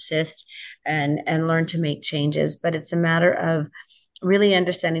narcissist, and learn to make changes. But it's a matter of really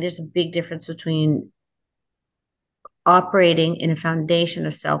understanding there's a big difference between operating in a foundation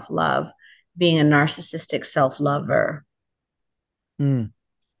of self-love, being a narcissistic self-lover. Mm.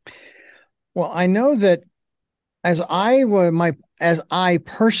 Well, I know that as I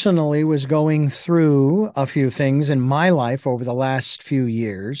personally was going through a few things in my life over the last few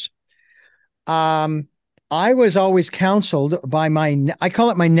years, um, I was always counseled by I call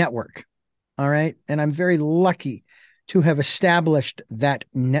it my network. All right. And I'm very lucky to have established that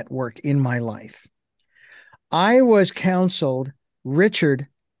network in my life. I was counseled, Richard,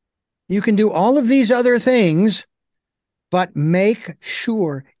 you can do all of these other things, but make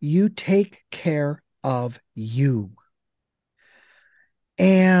sure you take care of you.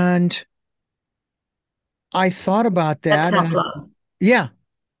 And I thought about That's that, and self-love. yeah,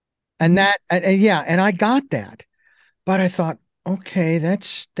 and Mm-hmm. that, and yeah, and I got that. But I thought, okay,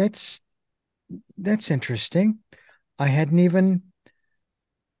 that's interesting. I hadn't even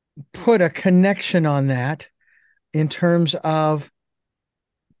put a connection on that in terms of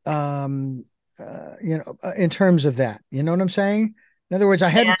in terms of that. You know what I'm saying? In other words, I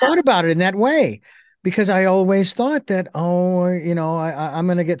hadn't Yeah. thought about it in that way because I always thought that, oh, I'm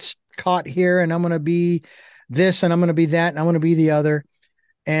going to get caught here and I'm going to be this and I'm going to be that and I'm going to be the other.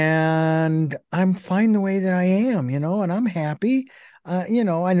 And I'm fine the way that I am, and I'm happy. I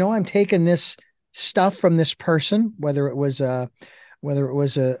know I'm taking this stuff from this person, whether it was a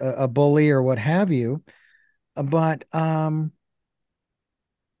bully or what have you. But I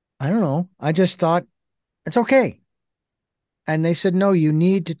don't know. I just thought it's okay. And they said, no, you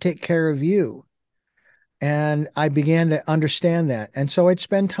need to take care of you. And I began to understand that. And so I'd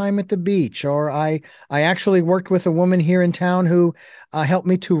spend time at the beach, or I actually worked with a woman here in town who helped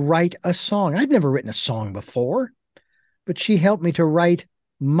me to write a song. I'd never written a song before, but she helped me to write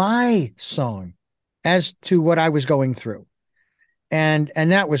my song as to what I was going through. And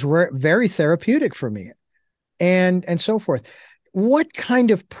that was very therapeutic for me, and so forth. What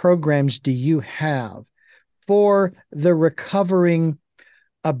kind of programs do you have for the recovering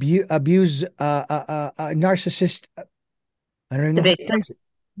abuse narcissist? I don't even The know how to victim, phrase it.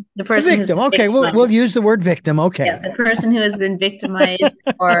 the The person who's victim. been Okay, we'll victimized. use the word victim. Yeah, Okay. the person who has been victimized,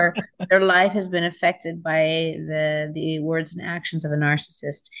 or their life has been affected by the words and actions of a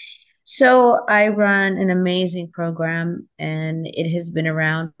narcissist. So I run an amazing program, and it has been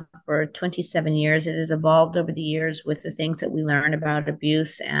around for 27 years. It has evolved over the years with the things that we learn about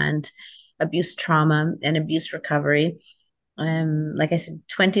abuse and abuse trauma and abuse recovery. Like I said,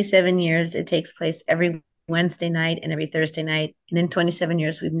 27 years. It takes place every Wednesday night and every Thursday night. And in 27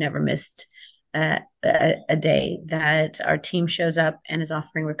 years, we've never missed a day that our team shows up and is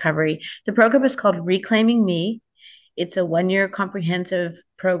offering recovery. The program is called Reclaiming Me. It's a 1 year comprehensive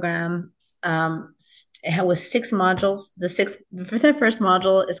program with 6 modules. The first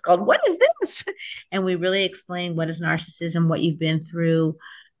module is called "What is this?" and we really explain what is narcissism, what you've been through,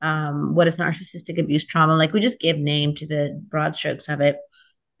 what is narcissistic abuse trauma. Like, we just give name to the broad strokes of it.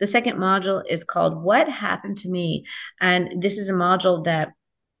 The second module is called "What Happened to Me?" and this is a module that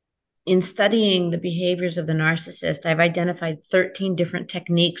in studying the behaviors of the narcissist, I've identified 13 different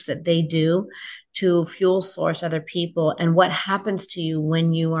techniques that they do to fuel source other people and what happens to you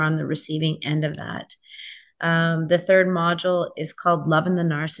when you are on the receiving end of that. The third module is called Loving the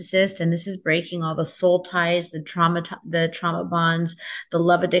Narcissist, and this is breaking all the soul ties, the trauma bonds, the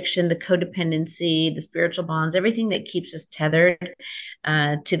love addiction, the codependency, the spiritual bonds, everything that keeps us tethered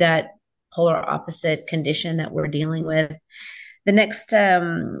to that polar opposite condition that we're dealing with. The next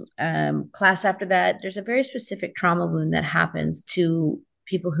class after that, there's a very specific trauma wound that happens to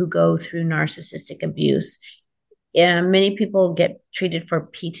people who go through narcissistic abuse. Many people get treated for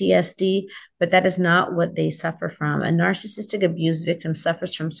PTSD, but that is not what they suffer from. A narcissistic abuse victim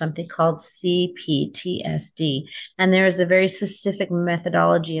suffers from something called CPTSD. And there is a very specific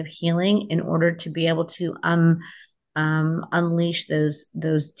methodology of healing in order to be able to unleash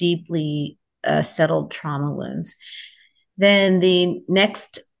those deeply settled trauma wounds. Then the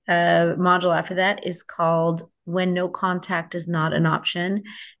next module after that is called When No Contact is Not an Option,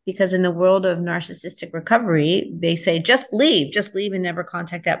 because in the world of narcissistic recovery, they say just leave and never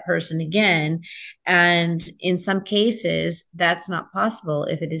contact that person again. And in some cases, that's not possible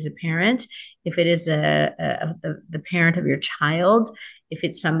if it is a parent, if it is the parent of your child, if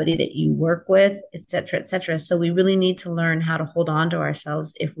it's somebody that you work with, et cetera, et cetera. So we really need to learn how to hold on to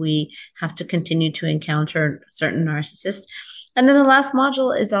ourselves if we have to continue to encounter certain narcissists. And then the last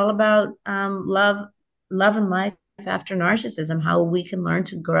module is all about love and life after narcissism, how we can learn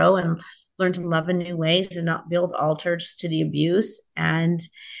to grow and learn to love in new ways and not build altars to the abuse and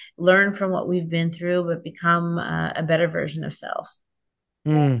learn from what we've been through, but become a better version of self.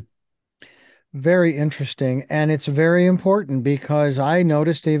 Mm, very interesting. And it's very important because I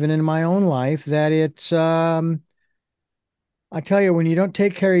noticed even in my own life that I tell you, when you don't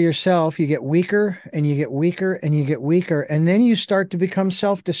take care of yourself, you get weaker and you get weaker and you get weaker. And then you start to become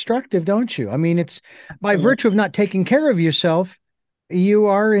self-destructive, don't you? I mean, it's by virtue of not taking care of yourself, you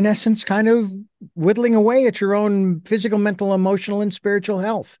are in essence kind of whittling away at your own physical, mental, emotional, and spiritual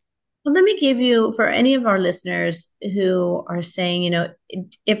health. Well, let me give you, for any of our listeners who are saying,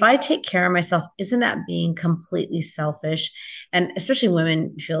 if I take care of myself, isn't that being completely selfish? And especially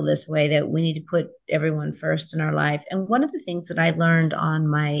women feel this way, that we need to put everyone first in our life. And one of the things that I learned on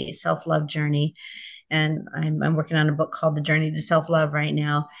my self-love journey, and I'm working on a book called The Journey to Self-Love right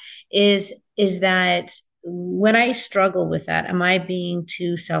now, is that when I struggle with that, am I being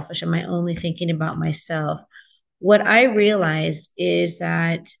too selfish? Am I only thinking about myself? What I realized is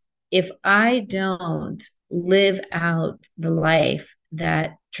that if I don't live out the life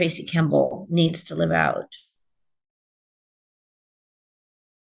that Tracy Kemble needs to live out.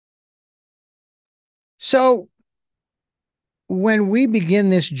 So when we begin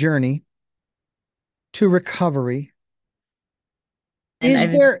this journey to recovery, And is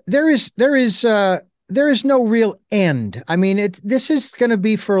I've there is no real end. I mean, this is going to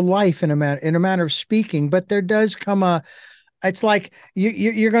be for life in a manner of speaking, but there does come a it's like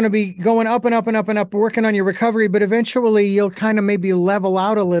you're going to be going up and up and up and up, working on your recovery, but eventually you'll kind of maybe level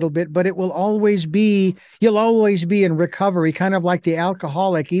out a little bit, but you'll always be in recovery, kind of like the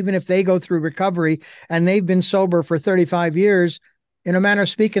alcoholic, even if they go through recovery and they've been sober for 35 years, in a manner of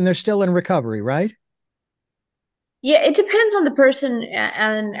speaking, they're still in recovery, right? Yeah, it depends on the person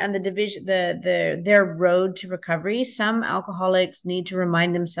and the division their road to recovery. Some alcoholics need to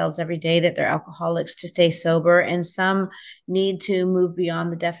remind themselves every day that they're alcoholics to stay sober, and some need to move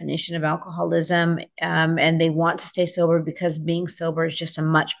beyond the definition of alcoholism, and they want to stay sober because being sober is just a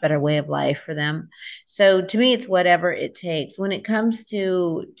much better way of life for them. So to me, it's whatever it takes. When it comes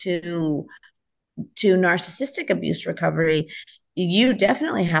to narcissistic abuse recovery, you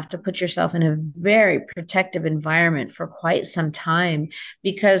definitely have to put yourself in a very protective environment for quite some time,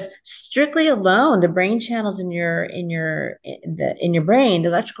 because strictly alone the brain channels in your brain, the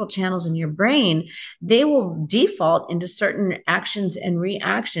electrical channels in your brain, they will default into certain actions and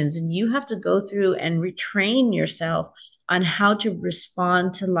reactions, and you have to go through and retrain yourself on how to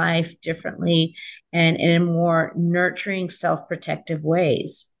respond to life differently and in more nurturing self-protective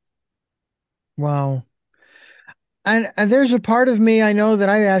ways. Wow. And there's a part of me I know that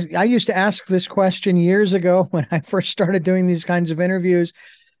I used to ask this question years ago when I first started doing these kinds of interviews.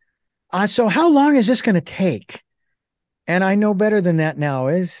 So how long is this going to take? And I know better than that now.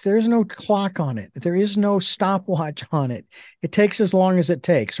 There's no clock on it. There is no stopwatch on it. It takes as long as it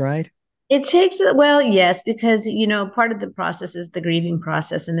takes, right? It takes, well, yes, because, part of the process is the grieving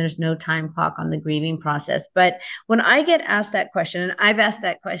process, and there's no time clock on the grieving process. But when I get asked that question, and I've asked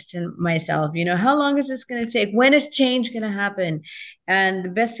that question myself, how long is this going to take? When is change going to happen? And the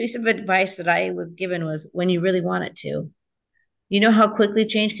best piece of advice that I was given was when you really want it to. You know how quickly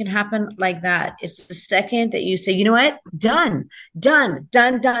change can happen like that? It's the second that you say, you know what? Done, done,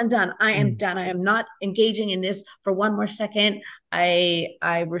 done, done, done. I am Mm. done. I am not engaging in this for one more second. I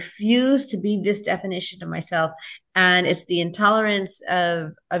refuse to be this definition of myself. And it's the intolerance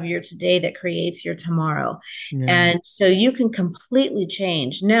of your today that creates your tomorrow. Yeah. And so you can completely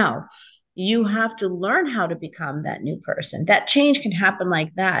change. Now, you have to learn how to become that new person. That change can happen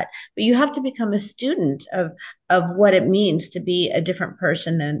like that, but you have to become a student of what it means to be a different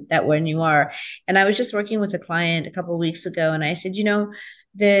person than that when you are. And I was just working with a client a couple of weeks ago, and I said, you know,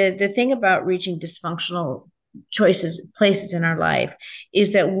 the thing about reaching dysfunctional choices, places in our life,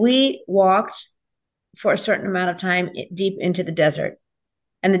 is that we walked for a certain amount of time deep into the desert.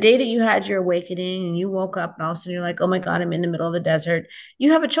 And the day that you had your awakening and you woke up and all of a sudden you're like, oh my God, I'm in the middle of the desert,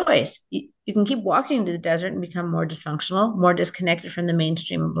 you have a choice. You can keep walking into the desert and become more dysfunctional, more disconnected from the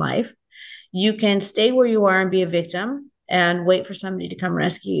mainstream of life. You can stay where you are and be a victim and wait for somebody to come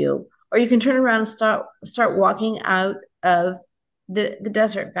rescue you. Or you can turn around and start walking out of the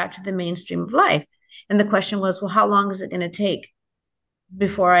desert back to the mainstream of life. And the question was, well, how long is it going to take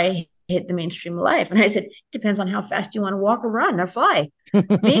before I hit the mainstream of life? And I said, it depends on how fast you want to walk or run or fly.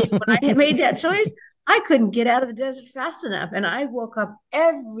 Me, when I had made that choice, I couldn't get out of the desert fast enough. And I woke up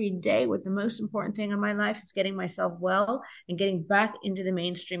every day with the most important thing in my life is getting myself well and getting back into the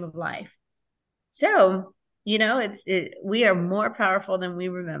mainstream of life. So, we are more powerful than we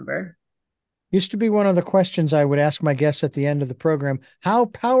remember. Used to be one of the questions I would ask my guests at the end of the program. How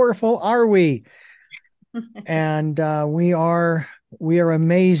powerful are we? And we are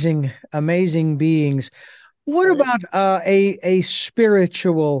amazing, amazing beings. What Absolutely. about a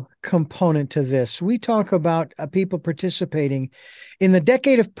spiritual component to this? We talk about people participating in the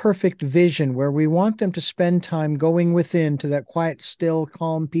decade of perfect vision, where we want them to spend time going within to that quiet, still,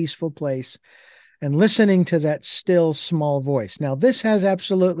 calm, peaceful place and listening to that still, small voice. Now, this has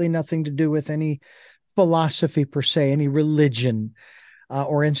absolutely nothing to do with any philosophy per se, any religion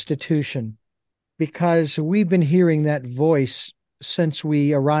or institution, because we've been hearing that voice since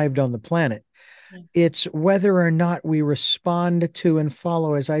we arrived on the planet. Yeah. It's whether or not we respond to and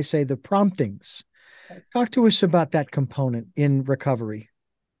follow, as I say, the promptings. Talk to us about that component in recovery.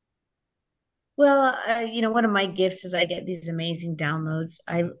 Well, one of my gifts is I get these amazing downloads.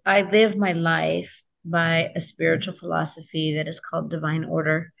 I live my life by a spiritual philosophy that is called divine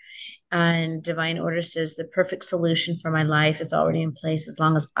order. And divine order says the perfect solution for my life is already in place as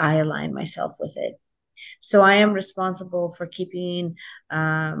long as I align myself with it. So I am responsible for keeping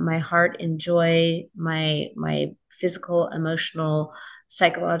my heart in joy, my physical, emotional,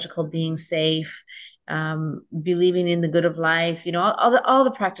 psychological being safe, believing in the good of life. All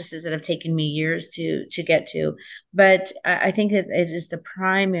the practices that have taken me years to get to. But I think that it is the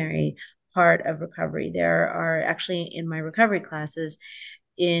primary part of recovery. There are actually in my recovery classes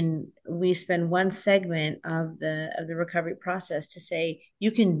in we spend one segment of the recovery process to say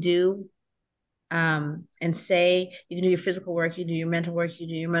you can do and say you can do your physical work, you do your mental work, you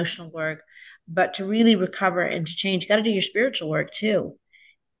do your emotional work, but to really recover and to change, you got to do your spiritual work too.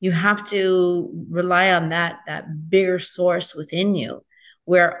 You have to rely on that bigger source within you,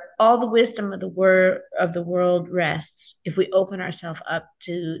 where all the wisdom of the world rests. If we open ourselves up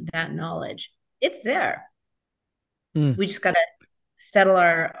to that knowledge, it's there. Mm. We just got to settle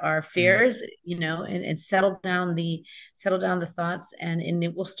our fears, and settle down the thoughts, and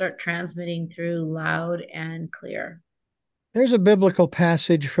it will start transmitting through loud and clear. There's a biblical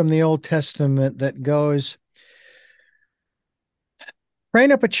passage from the Old Testament that goes,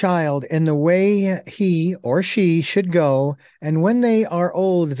 train up a child in the way he or she should go, and when they are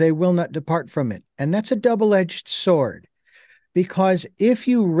old, they will not depart from it. And that's a double-edged sword. Because if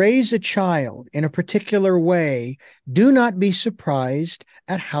you raise a child in a particular way, do not be surprised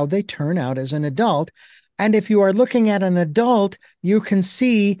at how they turn out as an adult. And if you are looking at an adult, you can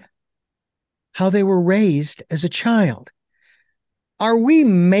see how they were raised as a child. Are we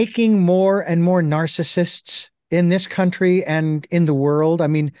making more and more narcissists in this country and in the world? I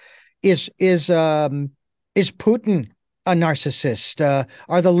mean, is Putin a narcissist?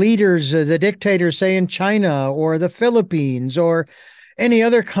 Are the leaders, the dictators, say in China or the Philippines or any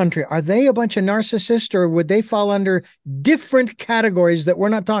other country, are they a bunch of narcissists, or would they fall under different categories that we're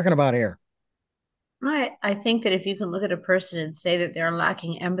not talking about here? I think that if you can look at a person and say that they're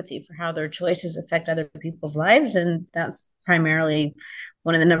lacking empathy for how their choices affect other people's lives, and that's primarily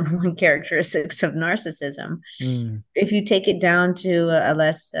one of the number one characteristics of narcissism. Mm. If you take it down to a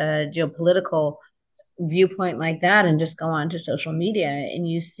less geopolitical viewpoint like that and just go on to social media and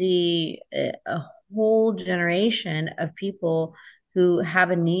you see a whole generation of people who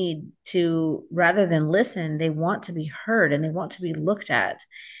have a need to, rather than listen, they want to be heard and they want to be looked at,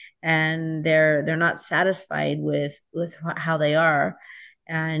 and they're not satisfied with how they are,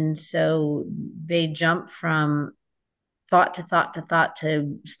 and so they jump from thought to thought to thought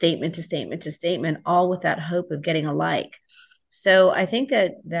to statement to statement to statement, all with that hope of getting a like. So I think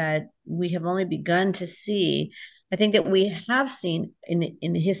that we have only begun to see. I think that we have seen in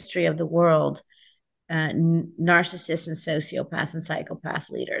the history of the world narcissists and sociopath and psychopath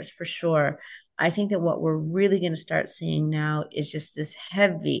leaders for sure. I think that what we're really going to start seeing now is just this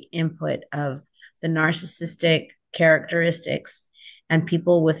heavy input of the narcissistic characteristics and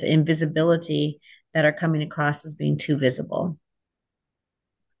people with invisibility that are coming across as being too visible.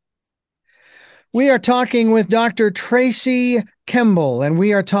 We are talking with Dr. Tracy Kemble, and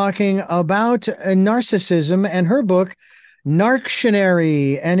we are talking about narcissism and her book,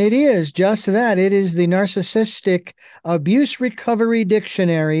 Narc.tion.ar.y. And it is just that. It is the Narcissistic Abuse Recovery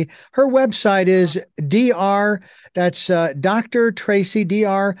Dictionary. Her website is that's Dr. Tracy,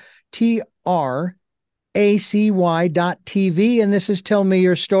 DRTRACY.TV. And this is Tell Me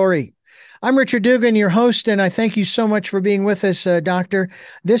Your Story. I'm Richard Dugan, your host, and I thank you so much for being with us, Doctor.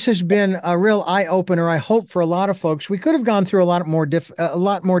 This has been a real eye-opener, I hope, for a lot of folks. We could have gone through a lot more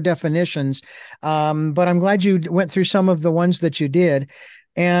definitions, but I'm glad you went through some of the ones that you did.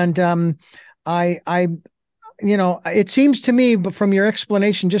 And it seems to me, but from your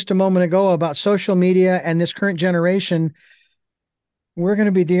explanation just a moment ago about social media and this current generation, we're going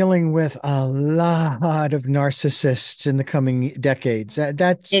to be dealing with a lot of narcissists in the coming decades.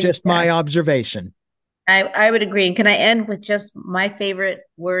 That's just my Exactly. observation. I would agree. And can I end with just my favorite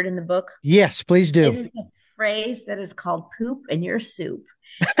word in the book? Yes, please It do. is a phrase that is called poop in your soup.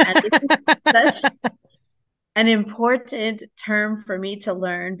 And this is such an important term for me to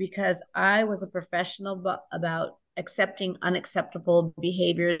learn because I was a professional about accepting unacceptable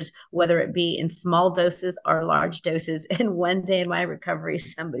behaviors, whether it be in small doses or large doses. And one day in my recovery,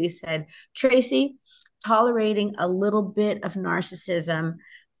 somebody said, Tracy, tolerating a little bit of narcissism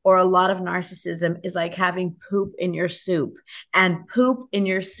or a lot of narcissism is like having poop in your soup, and poop in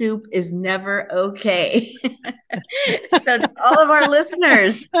your soup is never okay. So, to all of our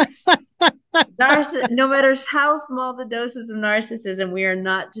listeners, no matter how small the doses of narcissism, we are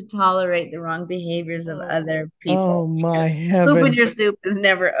not to tolerate the wrong behaviors of Oh, other oh people my because poop in heavens. your soup is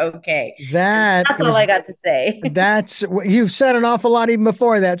never okay. And That that's all is I got to say. That's what you've said an awful lot even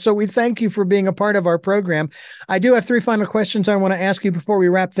before that. So we thank you for being a part of our program. I do have three final questions I want to ask you before we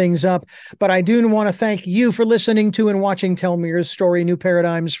wrap things up, but I do want to thank you for listening to and watching Tell Me Your Story, New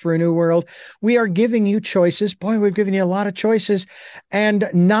Paradigms for a New World. We are giving you choices. Boy, we've given you a lot of choices and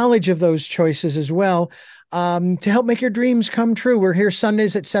knowledge of those choices as well. To help make your dreams come true. We're here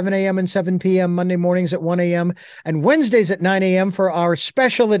Sundays at 7 a.m. and 7 p.m., Monday mornings at 1 a.m., and Wednesdays at 9 a.m. for our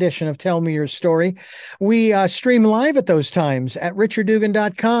special edition of Tell Me Your Story. We stream live at those times at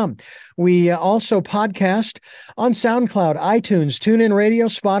richarddugan.com. We also podcast on SoundCloud, iTunes, TuneIn Radio,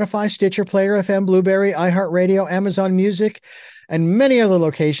 Spotify, Stitcher, Player FM, Blueberry, iHeartRadio, Amazon Music, and many other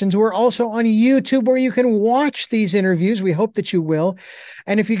locations. We're also on YouTube where you can watch these interviews. We hope that you will.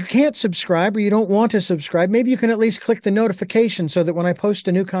 And if you can't subscribe or you don't want to subscribe, maybe you can at least click the notification so that when I post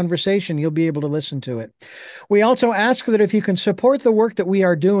a new conversation, you'll be able to listen to it. We also ask that if you can support the work that we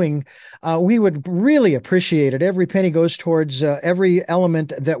are doing, we would really appreciate it. Every penny goes towards every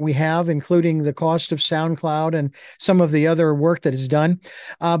element that we have, including the cost of SoundCloud and some of the other work that is done.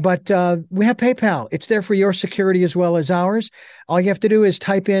 But we have PayPal. It's there for your security as well as ours. All you have to do is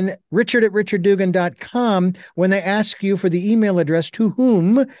type in richard@richarddugan.com when they ask you for the email address to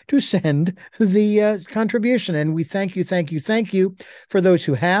whom to send the contribution. And we thank you for those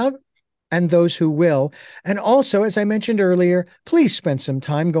who have and those who will. And also, as I mentioned earlier, please spend some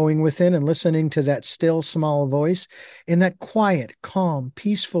time going within and listening to that still small voice in that quiet, calm,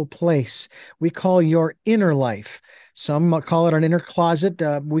 peaceful place we call your inner life. Some call it an inner closet.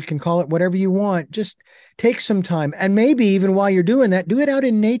 We can call it whatever you want. Just take some time. And maybe even while you're doing that, do it out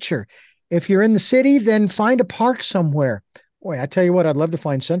in nature. If you're in the city, then find a park somewhere. Boy, I tell you what, I'd love to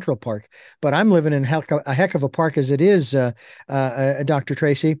find Central Park, but I'm living in a heck of a park as it is, Dr.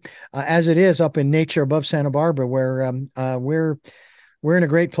 Tracy, as it is up in nature above Santa Barbara, where we're in a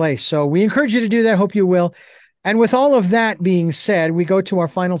great place. So we encourage you to do that. Hope you will. And with all of that being said, we go to our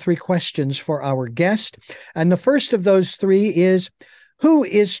final three questions for our guest. And the first of those three is, who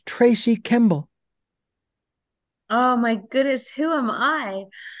is Tracy Kemble? Oh my goodness, who am I?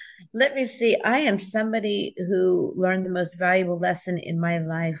 Let me see. I am somebody who learned the most valuable lesson in my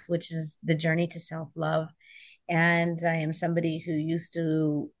life, which is the journey to self love. And I am somebody who used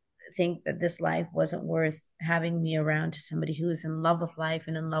to think that this life wasn't worth having me around to somebody who was in love with life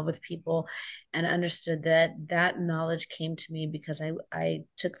and in love with people, and understood that that knowledge came to me because I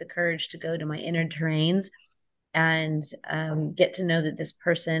took the courage to go to my inner terrains and get to know that this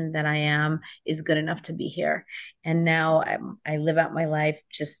person that I am is good enough to be here. And now I live out my life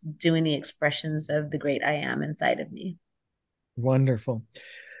just doing the expressions of the great I am inside of me. Wonderful.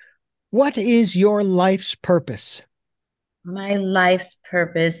 What is your life's purpose? My life's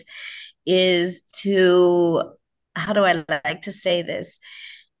purpose is to, how do I like to say this?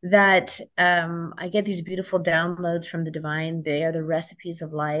 That I get these beautiful downloads from the divine. They are the recipes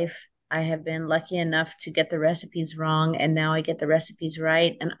of life. I have been lucky enough to get the recipes wrong, and now I get the recipes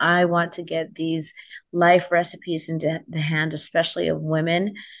right. And I want to get these life recipes into the hands, especially of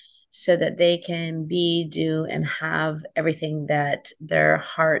women, so that they can be, do, and have everything that their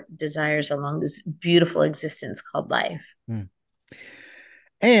heart desires along this beautiful existence called life. Hmm.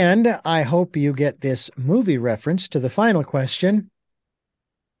 And I hope you get this movie reference to the final question.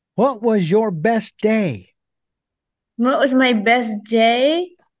 What was your best day? What was my best day?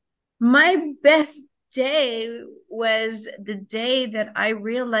 My best day was the day that I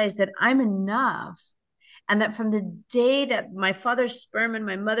realized that I'm enough. And that from the day that my father's sperm and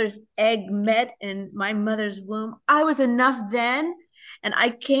my mother's egg met in my mother's womb, I was enough then. And I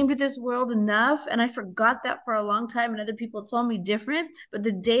came to this world enough. And I forgot that for a long time. And other people told me different. But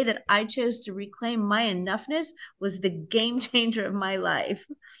the day that I chose to reclaim my enoughness was the game changer of my life.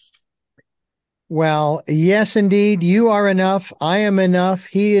 Well, yes, indeed. You are enough. I am enough.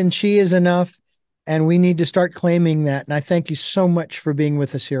 He and she is enough. And we need to start claiming that. And I thank you so much for being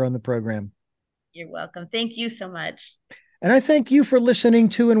with us here on the program. You're welcome. Thank you so much. And I thank you for listening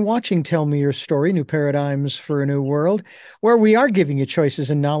to and watching Tell Me Your Story, New Paradigms for a New World, where we are giving you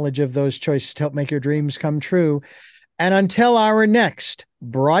choices and knowledge of those choices to help make your dreams come true. And until our next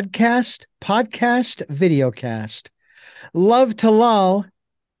broadcast, podcast, videocast, love to lull,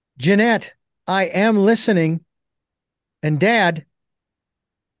 Jeanette, I am listening. And Dad,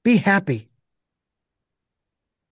 be happy.